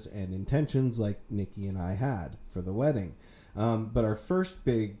ideas and intentions like Nikki and I had for the wedding. But our first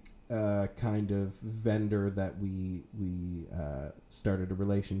big kind of vendor that we started a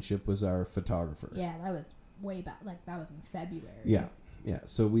relationship was our photographer. Yeah, that was way back. Like that was in February. Yeah.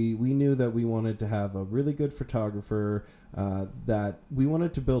 So we knew that we wanted to have a really good photographer, that we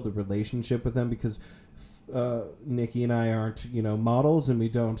wanted to build a relationship with them because Nikki and I aren't, models, and we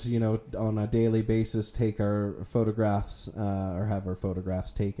don't, on a daily basis take our photographs or have our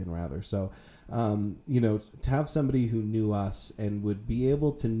photographs taken rather. So, to have somebody who knew us and would be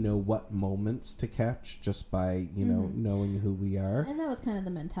able to know what moments to catch just by, knowing who we are. And that was kind of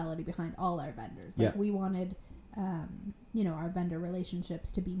the mentality behind all our vendors. Like we wanted, our vendor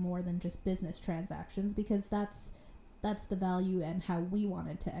relationships to be more than just business transactions, because that's the value and how we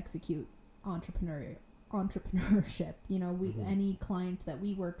wanted to execute entrepreneurship. Any client that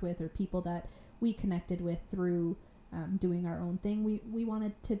we worked with or people that we connected with through doing our own thing, we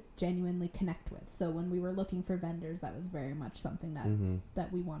wanted to genuinely connect with. So when we were looking for vendors, that was very much something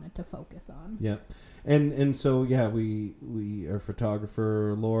that we wanted to focus on. Yeah. And so we our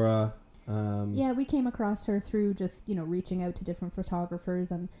photographer Laura, we came across her through just reaching out to different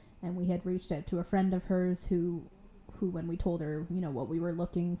photographers, and we had reached out to a friend of hers who when we told her what we were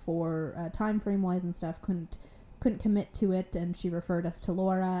looking for time frame wise and stuff, couldn't commit to it, and she referred us to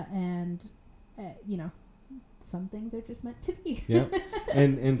Laura, and some things are just meant to be. Yeah.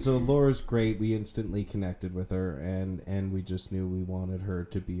 And so Laura's great. We instantly connected with her, and we just knew we wanted her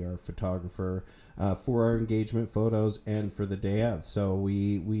to be our photographer for our engagement photos and for the day of. So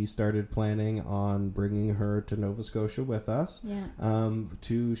we started planning on bringing her to Nova Scotia with us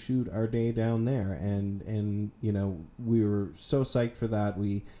to shoot our day down there. And we were so psyched for that.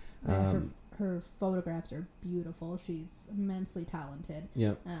 Her photographs are beautiful. She's immensely talented.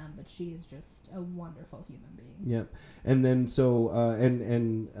 Yep. But she is just a wonderful human being. Yep. And then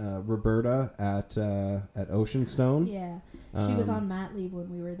Roberta at Oceanstone. Yeah. She was on mat leave when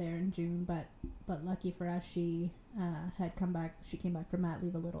we were there in June, but lucky for us, she had come back. She came back from mat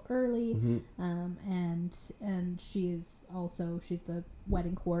leave a little early. And she's the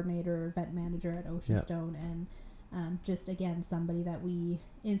wedding coordinator, event manager at Oceanstone, and just again somebody that we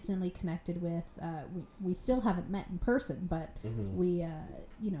instantly connected with. We still haven't met in person, but we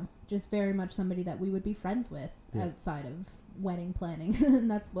just very much somebody that we would be friends with outside of wedding planning. And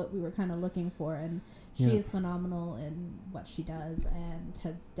that's what we were kind of looking for, and she is phenomenal in what she does and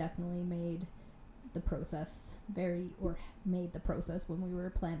has definitely made the process when we were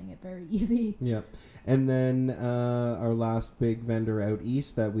planning it very easy. Yeah. And then our last big vendor out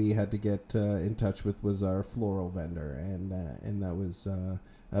east that we had to get in touch with was our floral vendor, and that was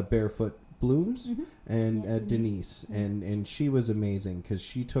Barefoot Blooms and Denise. And she was amazing because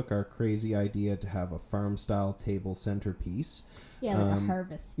she took our crazy idea to have a farm style table centerpiece. Yeah, like a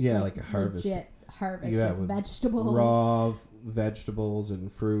harvest. Yeah, like a harvest. Legit harvest with vegetables. Raw vegetables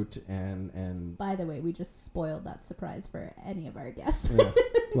and fruit and by the way, we just spoiled that surprise for any of our guests. Yeah.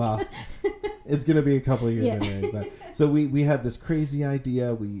 Well, it's gonna be a couple of years anyways, but so we had this crazy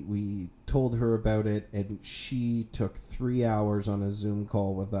idea. We told her about it, and she took 3 hours on a Zoom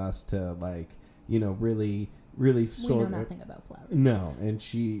call with us to really sort we know nothing about flowers. No, and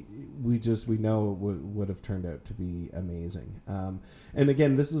we know it would have turned out to be amazing. And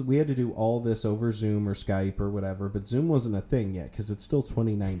again, we had to do all this over Zoom or Skype or whatever, but Zoom wasn't a thing yet because it's still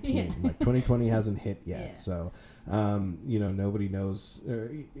 2019. Yeah. Like 2020 hasn't hit yet. Yeah. So, nobody knows.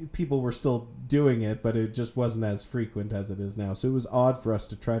 People were still doing it, but it just wasn't as frequent as it is now. So it was odd for us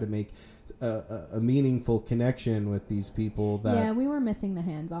to try to make a meaningful connection with these people. That we were missing the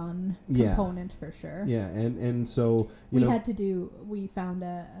hands-on component for sure. Yeah, and so we found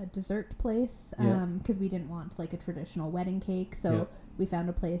a dessert place because we didn't want like a traditional wedding cake, so we found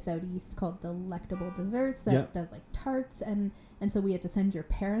a place out east called Delectable Desserts that does like tarts, and so we had to send your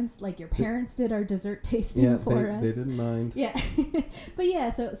parents. Like your parents did our dessert tasting for us. They didn't mind. Yeah,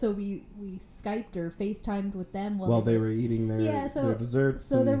 but so we Skyped or FaceTimed with them while they were eating their desserts.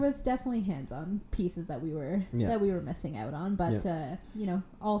 So there was definitely hands-on pieces that we were missing out on. But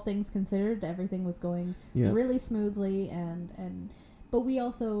all things considered, everything was going really smoothly, but we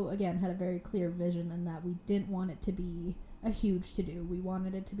also again had a very clear vision in that we didn't want it to be a huge to-do. We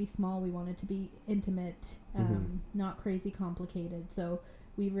wanted it to be small. We wanted it to be intimate, not crazy complicated. So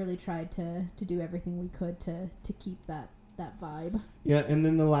we really tried to do everything we could to keep that vibe. Yeah, and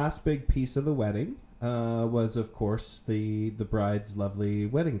then the last big piece of the wedding was, of course, the bride's lovely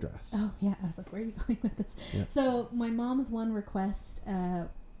wedding dress. Oh, yeah. I was like, where are you going with this? Yeah. So my mom's one request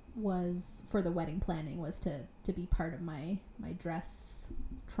was for the wedding planning was to be part of my dress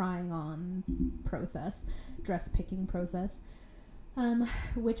trying on process, dress picking process,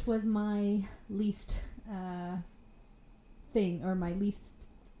 which was my least thing, or my least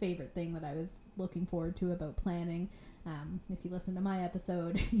favorite thing that I was looking forward to about planning. If you listen to my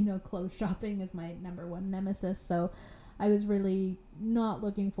episode, you know, clothes shopping is my number one nemesis. So I was really not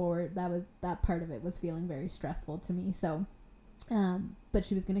looking forward. That part of it was feeling very stressful to me. So, but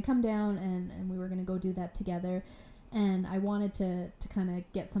she was going to come down and we were going to go do that together. And I wanted to kind of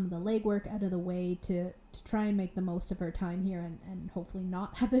get some of the legwork out of the way to try and make the most of her time here and hopefully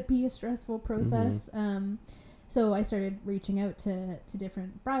not have it be a stressful process. Mm-hmm. So I started reaching out to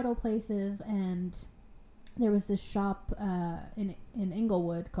different bridal places, and there was this shop in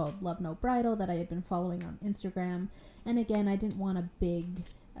Inglewood called Love Note Bridal that I had been following on Instagram. And again, I didn't want a big,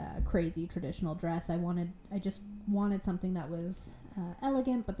 crazy traditional dress. I just wanted something that was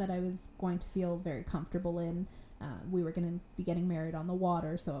elegant, but that I was going to feel very comfortable in. We were going to be getting married on the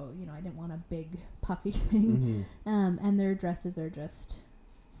water, so, you know, I didn't want a big puffy thing. Mm-hmm. And their dresses are just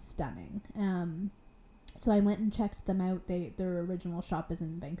stunning. So I went and checked them out. Their original shop is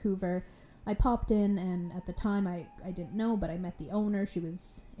in Vancouver. I popped in, and at the time I didn't know, but I met the owner. She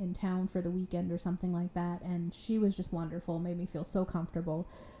was in town for the weekend or something like that, and she was just wonderful, made me feel so comfortable.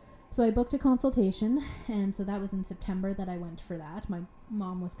 So I booked a consultation, and so that was in September that I went for that. My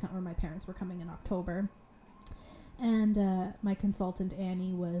my parents were coming in October. And my consultant,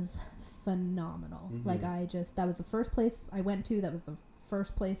 Annie, was phenomenal. Mm-hmm. Like, that was the first place I went to. That was the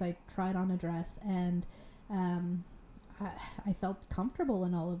first place I tried on a dress. And I felt comfortable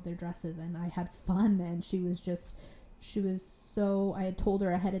in all of their dresses. And I had fun. And she was so... I had told her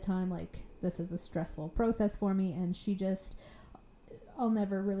ahead of time, like, this is a stressful process for me. And she just... I'll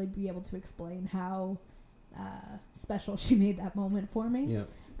never really be able to explain how special she made that moment for me. Yeah.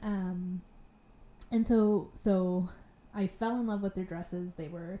 And so I fell in love with their dresses. They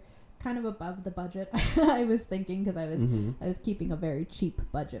were kind of above the budget I was thinking, because I was keeping a very cheap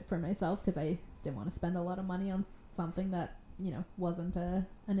budget for myself, because I didn't want to spend a lot of money on something that, you know, wasn't an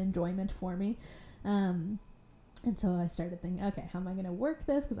enjoyment for me. And so I started thinking, okay, how am I going to work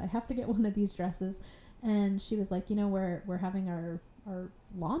this? Because I have to get one of these dresses. And she was like, you know, we're having our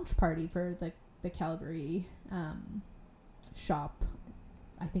launch party for the Calgary shop.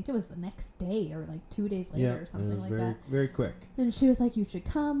 I think it was the next day or like 2 days later or something like that. Very quick. And she was like, you should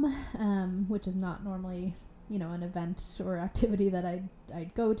come, which is not normally, you know, an event or activity that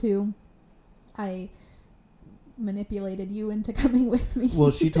I'd go to. I manipulated you into coming with me. Well,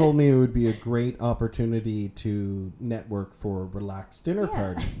 she told me it would be a great opportunity to network for relaxed dinner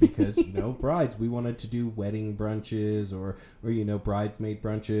parties, because, you know, brides, we wanted to do wedding brunches or you know, bridesmaid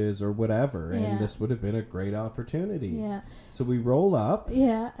brunches or whatever, and this would have been a great opportunity. Yeah. So we roll up.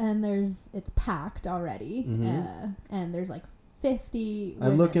 Yeah, and it's packed already, and there's like 50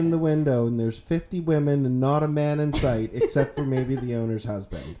 women. I look in the window and there's 50 women and not a man in sight except for maybe the owner's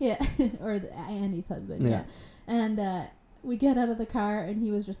husband. Yeah, or Andy's husband. Yeah. And we get out of the car, and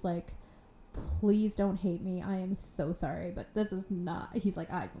he was just like, please don't hate me. I am so sorry, but this is not... He's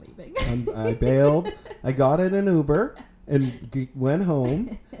like, I'm leaving. I bailed. I got in an Uber and went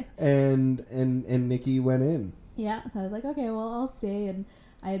home, and Nikki went in. Yeah, so I was like, okay, well, I'll stay. And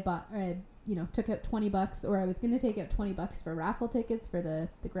I took out $20, or I was going to take out $20 for raffle tickets for the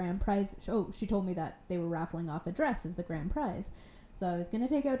grand prize. Oh, she told me that they were raffling off a dress as the grand prize. So I was going to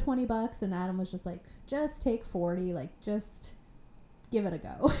take out $20, and Adam was just like, just take 40, like, just give it a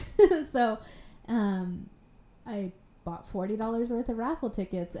go. So I bought $40 worth of raffle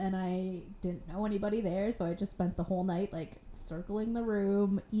tickets, and I didn't know anybody there, so I just spent the whole night, like, circling the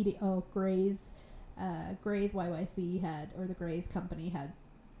room, eating. Gray's YYC the Gray's company had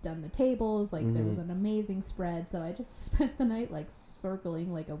done the tables. Like, there was an amazing spread, so I just spent the night, like,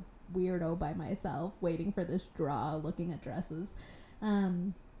 circling like a weirdo by myself, waiting for this draw, looking at dresses.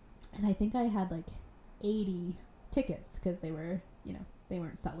 And I think I had like 80 tickets, because they were, you know, they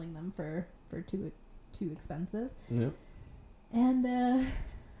weren't selling them for too expensive. Yep. And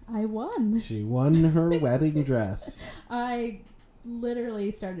I won. She won her wedding dress. I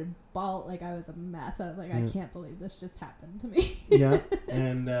literally started like I was a mess. I was like, I can't believe this just happened to me. Yeah.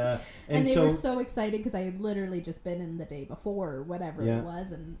 And they were so excited, because I had literally just been in the day before, or whatever it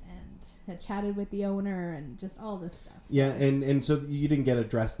was, and had chatted with the owner and just all this stuff. So. Yeah, and so you didn't get a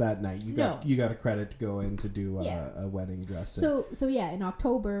dress that night. You got a credit to go in to do a wedding dress. So yeah, in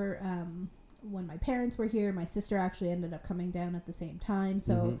October, when my parents were here, my sister actually ended up coming down at the same time.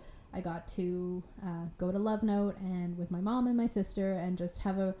 So I got to go to Love Note and with my mom and my sister and just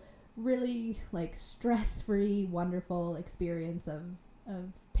have a really like stress-free, wonderful experience of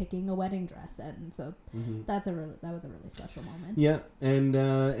picking a wedding dress. And so that was a really special moment. Yeah,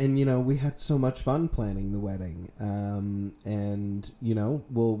 and you know, we had so much fun planning the wedding. And you know,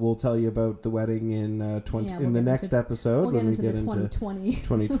 we'll tell you about the wedding in the next episode when we get into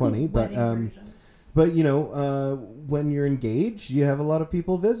 2020. But you know, when you're engaged, you have a lot of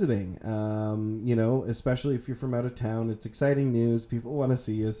people visiting. You know, especially if you're from out of town, it's exciting news. People want to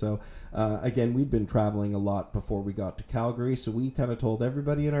see you. So again, we'd been traveling a lot before we got to Calgary, so we kind of told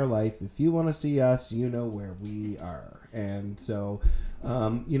everybody in our life, if you want to see us, you know where we are. And so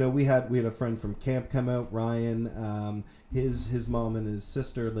you know, we had a friend from camp come out, Ryan. His mom and his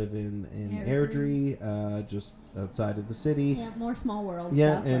sister live in Airdrie, just outside of the city. Yeah, more small world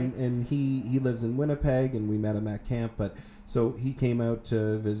yeah, stuff. and he lives in Winnipeg, and we met him at camp. But so he came out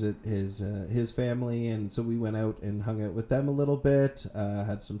to visit his family, and so we went out and hung out with them a little bit.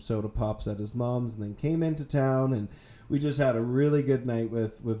 Had some soda pops at his mom's, and then came into town, and we just had a really good night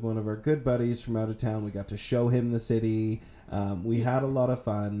with one of our good buddies from out of town. We got to show him the city. We had a lot of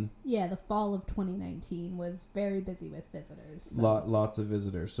fun. Yeah, the fall of 2019 was very busy with visitors. So. Lots of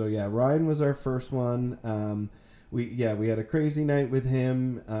visitors. So yeah, Ryan was our first one. We had a crazy night with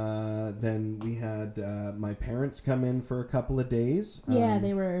him. Then we had my parents come in for a couple of days. Yeah,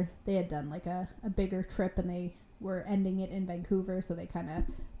 they had done like a bigger trip, and they were ending it in Vancouver, so they kind of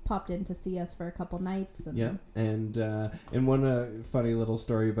popped in to see us for a couple nights. And yeah, and one funny little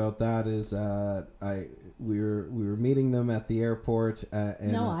story about that is we were meeting them at the airport.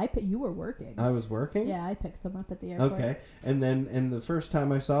 And you were working. I was working? Yeah, I picked them up at the airport. Okay, and the first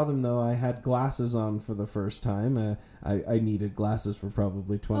time I saw them, though, I had glasses on for the first time. I needed glasses for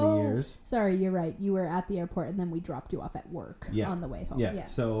probably 20 years. Sorry, you're right. You were at the airport, and then we dropped you off at work on the way home. Yeah.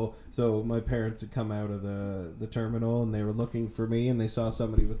 So my parents had come out of the terminal, and they were looking for me, and they saw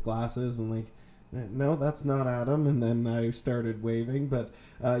somebody with glasses, and like, no, that's not Adam. And then I started waving, but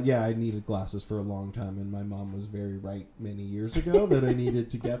I needed glasses for a long time, and my mom was very right many years ago that I needed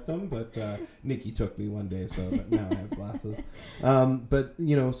to get them, but Nikki took me one day, so that now I have glasses. But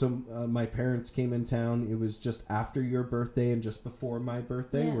you know, so my parents came in town. It was just after your birthday and just before my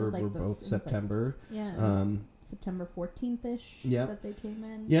birthday. Yeah, we're both September. September 14th-ish that they came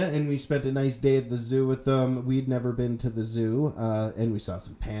in. Yeah, and we spent a nice day at the zoo with them. We'd never been to the zoo, and we saw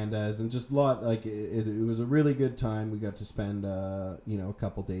some pandas and just a lot. Like it was a really good time. We got to spend a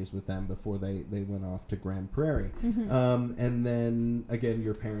couple days with them before they went off to Grand Prairie. And then again,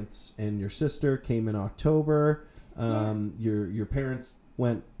 your parents and your sister came in October. Your parents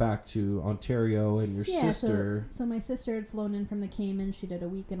went back to Ontario, and your sister... So my sister had flown in from the Cayman. She did a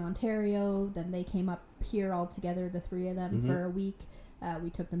week in Ontario. Then they came up here all together, the three of them, for a week. We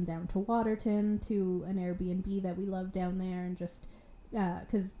took them down to Waterton to an Airbnb that we love down there, and just...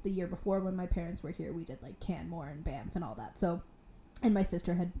 Because the year before when my parents were here, we did like Canmore and Banff and all that. So... And my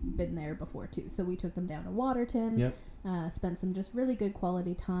sister had been there before, too. So we took them down to Waterton, spent some just really good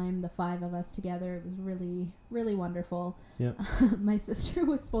quality time, the five of us together. It was really, really wonderful. Yep. My sister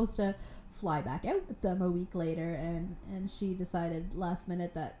was supposed to fly back out with them a week later, and she decided last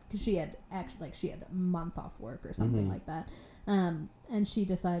minute that, because she had she had a month off work or something like that. And she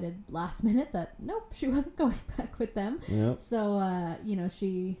decided last minute that nope, she wasn't going back with them. Yep. So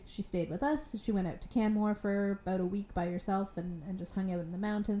she stayed with us. She went out to Canmore for about a week by herself and just hung out in the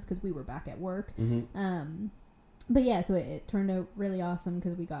mountains because we were back at work. But yeah, so it turned out really awesome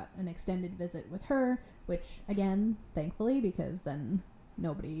because we got an extended visit with her, which again, thankfully, because then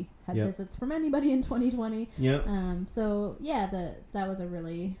nobody had visits from anybody in 2020. So yeah, that was a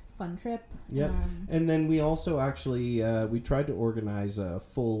really fun trip. And then we also actually we tried to organize a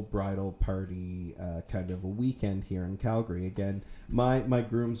full bridal party, kind of a weekend here in Calgary. Again, my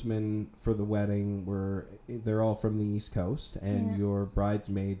groomsmen for the wedding they're all from the East Coast, and your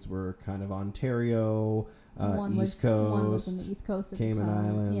bridesmaids were kind of Ontario, East Coast. One was in the East Coast at Cayman the time.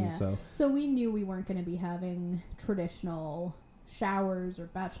 Islands. So we knew we weren't going to be having traditional showers or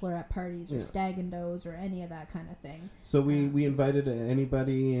bachelorette parties or stag and does or any of that kind of thing. So we invited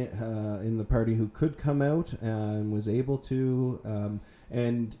anybody in the party who could come out and was able to.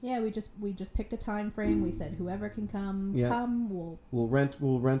 And we just picked a time frame. We said whoever can come, We'll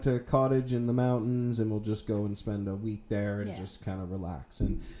rent a cottage in the mountains, and we'll just go and spend a week there and just kind of relax.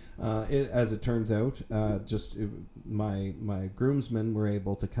 And As it turns out, my groomsmen were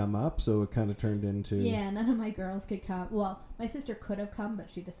able to come up, so it kind of turned into none of my girls could come. Well, my sister could have come, but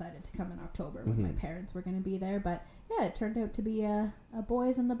she decided to come in October when my parents were going to be there. But yeah, it turned out to be a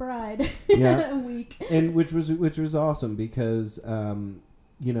boys and the bride week, and which was awesome because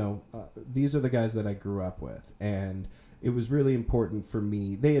these are the guys that I grew up with, and it was really important for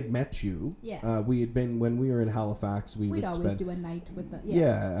me. They had met you. Yeah. We had been, when we were in Halifax, we'd always do a night with the...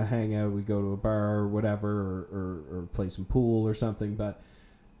 Yeah, a hangout. We'd go to a bar or whatever, or play some pool or something. But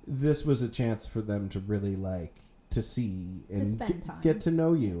this was a chance for them to really, to see and to spend time. Get to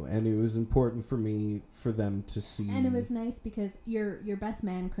know you. And it was important for me, for them to see. And it was nice because your best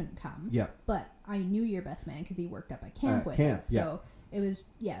man couldn't come. Yeah. But I knew your best man because he worked up at camp with us. So it was,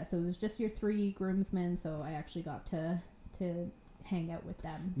 so it was just your 3 groomsmen. So I actually got to hang out with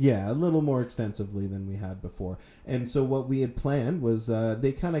them. Yeah, a little more extensively than we had before. And so what we had planned was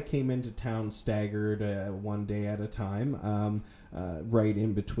they kind of came into town staggered one day at a time, right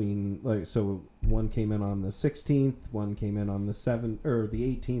in between. So one came in on the 16th, one came in on the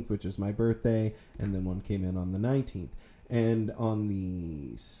 18th, which is my birthday, and then one came in on the 19th. And on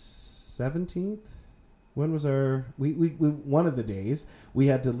the 17th, when was our we one of the days we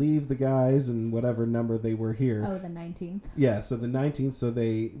had to leave the guys and whatever number they were here. Oh, the 19th. Yeah, so the 19th. So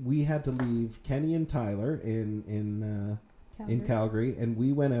we had to leave Kenny and Tyler in Calgary, and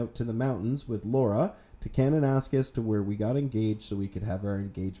we went out to the mountains with Laura to Kananaskis, to where we got engaged so we could have our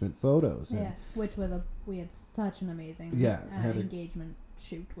engagement photos. Yeah, which was we had such an amazing engagement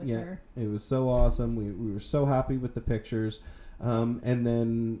shoot with her. It was so awesome. We were so happy with the pictures. And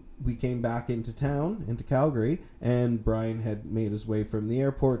then we came back into town, into Calgary, and Brian had made his way from the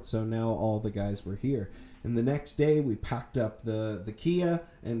airport, so now all the guys were here. And the next day, we packed up the Kia,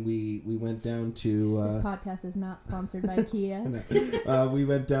 and we went down to... this podcast is not sponsored by Kia. We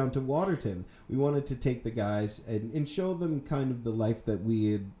went down to Waterton. We wanted to take the guys and show them kind of the life that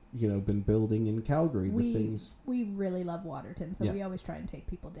we had been building in Calgary. We really love Waterton, so we always try and take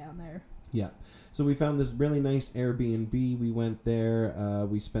people down there. Yeah. So we found this really nice Airbnb. We went there.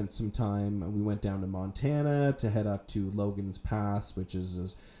 We spent some time. We went down to Montana to head up to Logan's Pass, which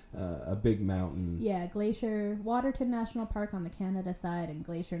is a big mountain. Yeah, Waterton National Park on the Canada side and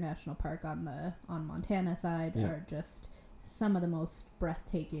Glacier National Park on Montana side are just some of the most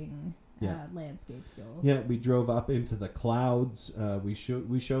breathtaking landscapes. Yeah, we drove up into the clouds. We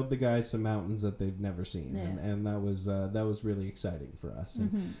showed the guys some mountains that they've never seen, and that was really exciting for us.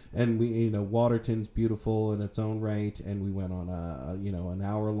 And we, Waterton's beautiful in its own right, and we went on an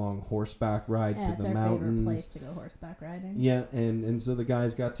hour-long horseback ride to the mountains. Favorite place to go horseback riding. Yeah, and so the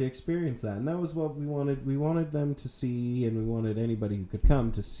guys got to experience that, and that was what we wanted. We wanted them to see, and we wanted anybody who could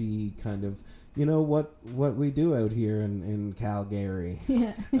come to see kind of what we do out here in Calgary.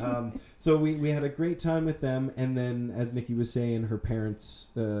 Yeah. So we had a great time with them, and then as Nikki was saying, her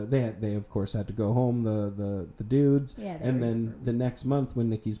parents they of course had to go home, the dudes. Yeah. And then the next month, when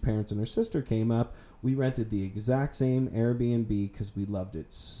Nikki's parents and her sister came up, we rented the exact same Airbnb because we loved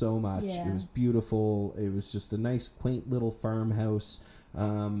it so much. Yeah. It was beautiful. It was just a nice, quaint little farmhouse.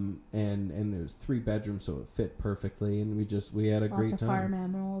 And there was 3 bedrooms, so it fit perfectly, and we had a great time. Lots of farm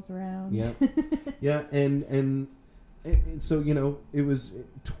animals around. Yeah. Yeah, and so it was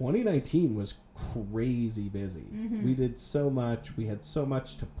 2019 was crazy busy. We did so much. We had so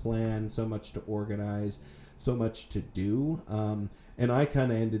much to plan, so much to organize, so much to do. And I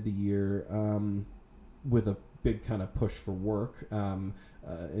kind of ended the year with a big kind of push for work.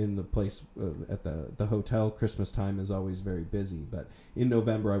 In the place at the hotel, Christmas time is always very busy. But in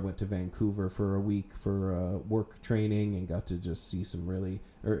November, I went to Vancouver for a week for work training and got to just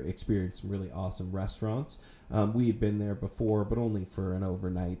experience some really awesome restaurants. We had been there before, but only for an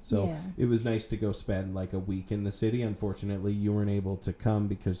overnight. So it was nice to go spend like a week in the city. Unfortunately, you weren't able to come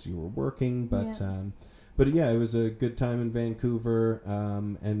because you were working, but yeah, it was a good time in Vancouver,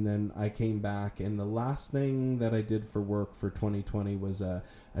 and then I came back, and the last thing that I did for work for 2020 was a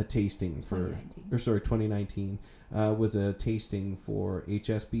tasting for 2019 was a tasting for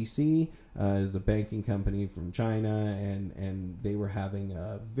HSBC, is a banking company from China, and they were having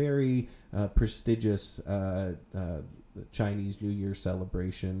a very prestigious Chinese New Year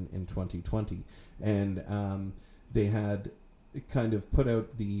celebration in 2020, and they had kind of put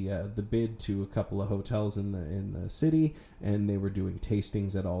out the bid to a couple of hotels in the city, and they were doing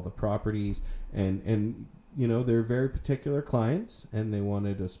tastings at all the properties, and they're very particular clients, and they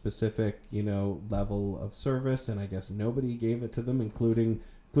wanted a specific level of service, and I guess nobody gave it to them, including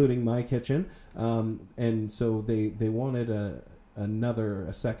my kitchen, and so they wanted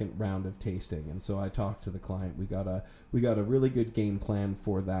a second round of tasting. And so I talked to the client. We got a really good game plan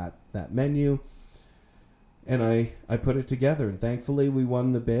for that menu. And I put it together, and thankfully we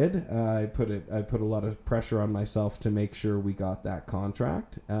won the bid. I put a lot of pressure on myself to make sure we got that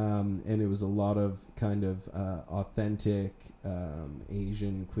contract, and it was a lot of kind of authentic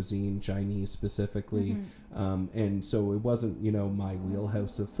Asian cuisine, Chinese specifically, and so it wasn't my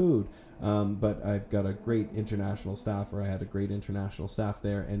wheelhouse of food. But I've got a great international staff, or I had a great international staff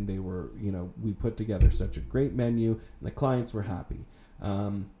there, and they were we put together such a great menu, and the clients were happy.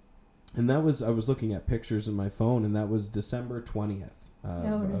 And I was looking at pictures in my phone, and that was December 20th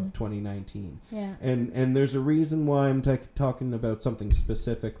of 2019. Yeah. And there's a reason why I'm talking about something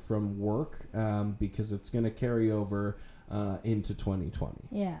specific from work, because it's going to carry over into 2020.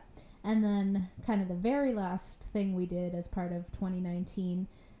 Yeah. And then kind of the very last thing we did as part of 2019,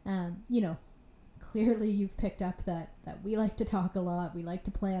 clearly you've picked up that we like to talk a lot. We like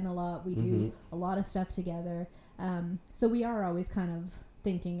to plan a lot. We do a lot of stuff together. So we are always kind of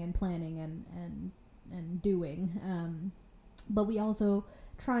thinking and planning and doing, but we also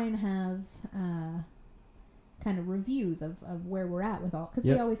try and have kind of reviews of where we're at with all, because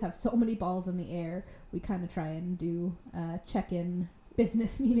we always have so many balls in the air. We kind of try and do check-in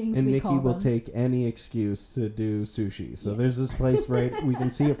business meetings, and we Nikki call will them. take any excuse to do sushi. So there's this place we can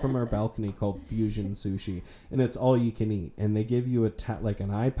see it from our balcony called Fusion Sushi, and it's all you can eat. And they give you like an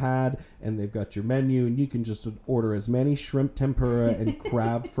iPad, and they've got your menu, and you can just order as many shrimp tempura and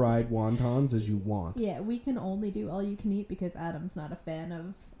crab fried wontons as you want. Yeah, we can only do all you can eat because Adam's not a fan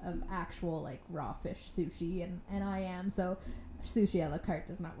of actual like raw fish sushi, and I am, so sushi a la carte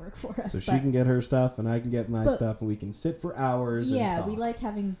does not work for us. So she can get her stuff and I can get my stuff, and we can sit for hours and talk. We like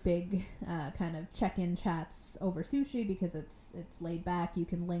having big kind of check-in chats over sushi because it's laid back, you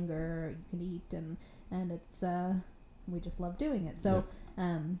can linger, you can eat, and it's we just love doing it. So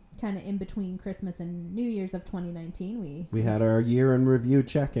kind of in between Christmas and New Year's of 2019, we had our year in review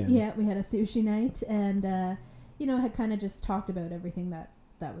check-in. Yeah, we had a sushi night, and had kind of just talked about everything that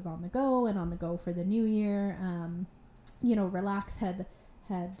was on the go and on the go for the new year. Relax had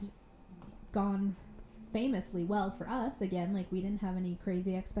gone famously well for us. Again, like we didn't have any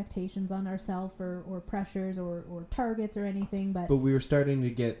crazy expectations on ourselves or pressures or targets or anything, but we were starting to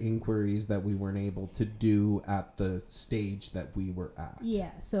get inquiries that we weren't able to do at the stage that we were at.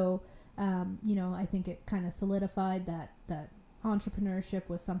 Yeah, so I think it kind of solidified that entrepreneurship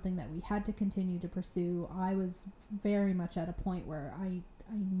was something that we had to continue to pursue. I was very much at a point where I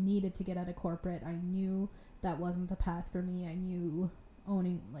needed to get out of corporate. I knew that wasn't the path for me. I knew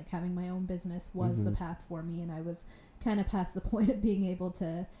having my own business was the path for me, and I was kind of past the point of being able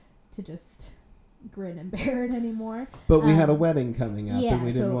to just grin and bear it anymore. But we had a wedding coming up, and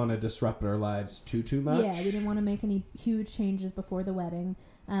we didn't want to disrupt our lives too much. Yeah, we didn't want to make any huge changes before the wedding.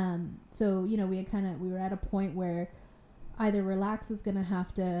 So we were at a point where either Relax was going to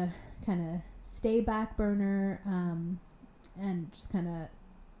have to kind of stay back burner and just kind of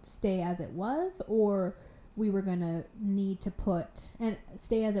stay as it was, or we were going to need to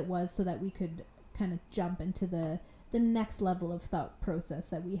stay as it was so that we could kind of jump into the next level of thought process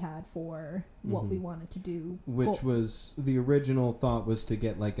that we had for what we wanted to do. Which was, the original thought was to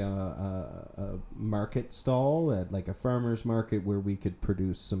get like a market stall at like a farmer's market where we could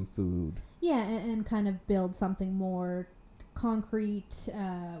produce some food. Yeah, and kind of build something more concrete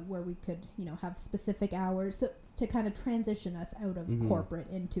where we could have specific hours, so to kind of transition us out of corporate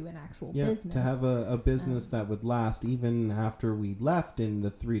into an actual business, to have a business that would last even after we left. In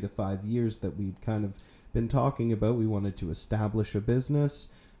the 3 to 5 years that we'd kind of been talking about, we wanted to establish a business,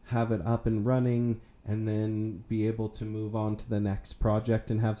 have it up and running, and then be able to move on to the next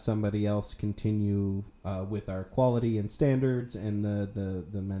project and have somebody else continue with our quality and standards and the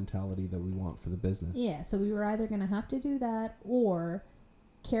mentality that we want for the business. Yeah, so we were either going to have to do that or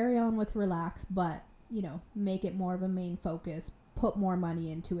carry on with Relax, but, make it more of a main focus, put more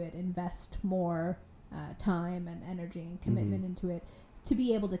money into it, invest more time and energy and commitment into it to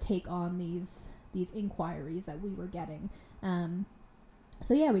be able to take on these inquiries that we were getting.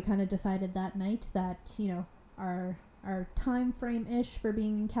 So yeah, we kind of decided that night that, our time frame-ish for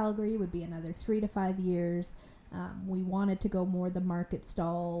being in Calgary would be another 3 to 5 years. We wanted to go more the market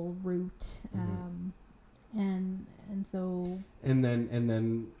stall route. And so... And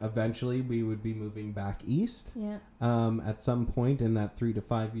then eventually we would be moving back east. Yeah. At some point in that 3 to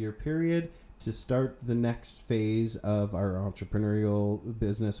 5 year period to start the next phase of our entrepreneurial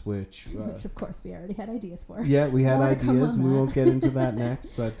business, which of course we already had ideas for. Yeah, we had ideas. We won't get into that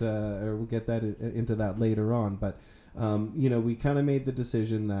next, but or we'll get that into that later on. But we kind of made the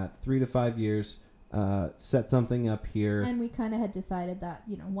decision that 3 to 5 years set something up here. And we kind of had decided that,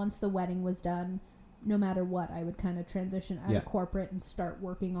 you know, once the wedding was done, no matter what, I would kind of transition out of corporate and start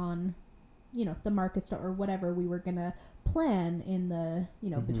working on, you know, the market store or whatever we were going to plan in the, you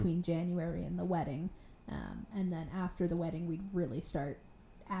know, between January and the wedding. And then after the wedding, we'd really start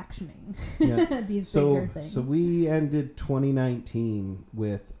actioning these bigger things. So we ended 2019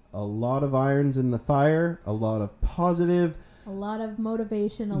 with a lot of irons in the fire, a lot of positive, a lot of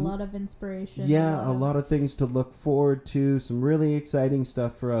motivation, a lot of inspiration. Yeah, a lot of things to look forward to. Some really exciting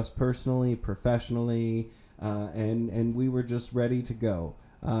stuff for us personally, professionally, and we were just ready to go.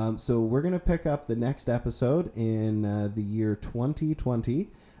 So we're going to pick up the next episode in the year 2020,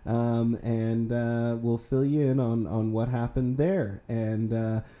 and we'll fill you in on what happened there.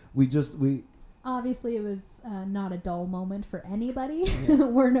 And we obviously it was not a dull moment for anybody.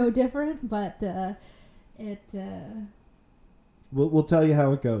 We're no different, but We'll tell you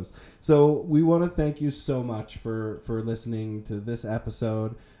how it goes. So we want to thank you so much for listening to this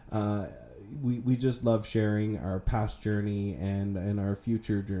episode. We just love sharing our past journey and our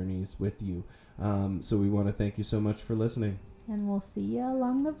future journeys with you. So we want to thank you so much for listening. And we'll see you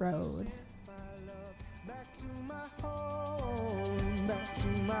along the road. Back to my home, back to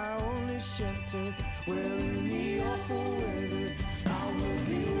my only shelter, where in the awful weather I will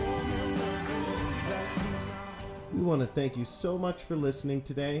be warm and welcome. Back to my home. We want to thank you so much for listening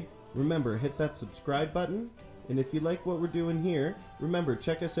today. Remember, hit that subscribe button. And if you like what we're doing here, remember,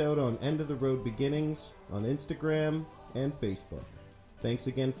 check us out on End of the Road Beginnings on Instagram and Facebook. Thanks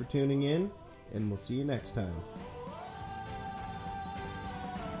again for tuning in, and we'll see you next time.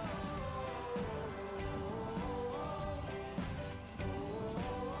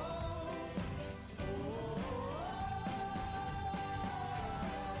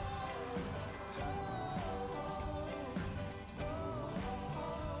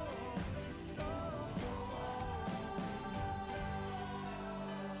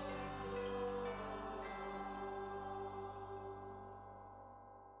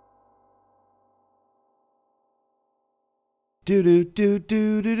 Do do do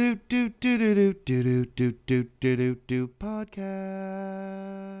do do do do do do do do do do do do podcast.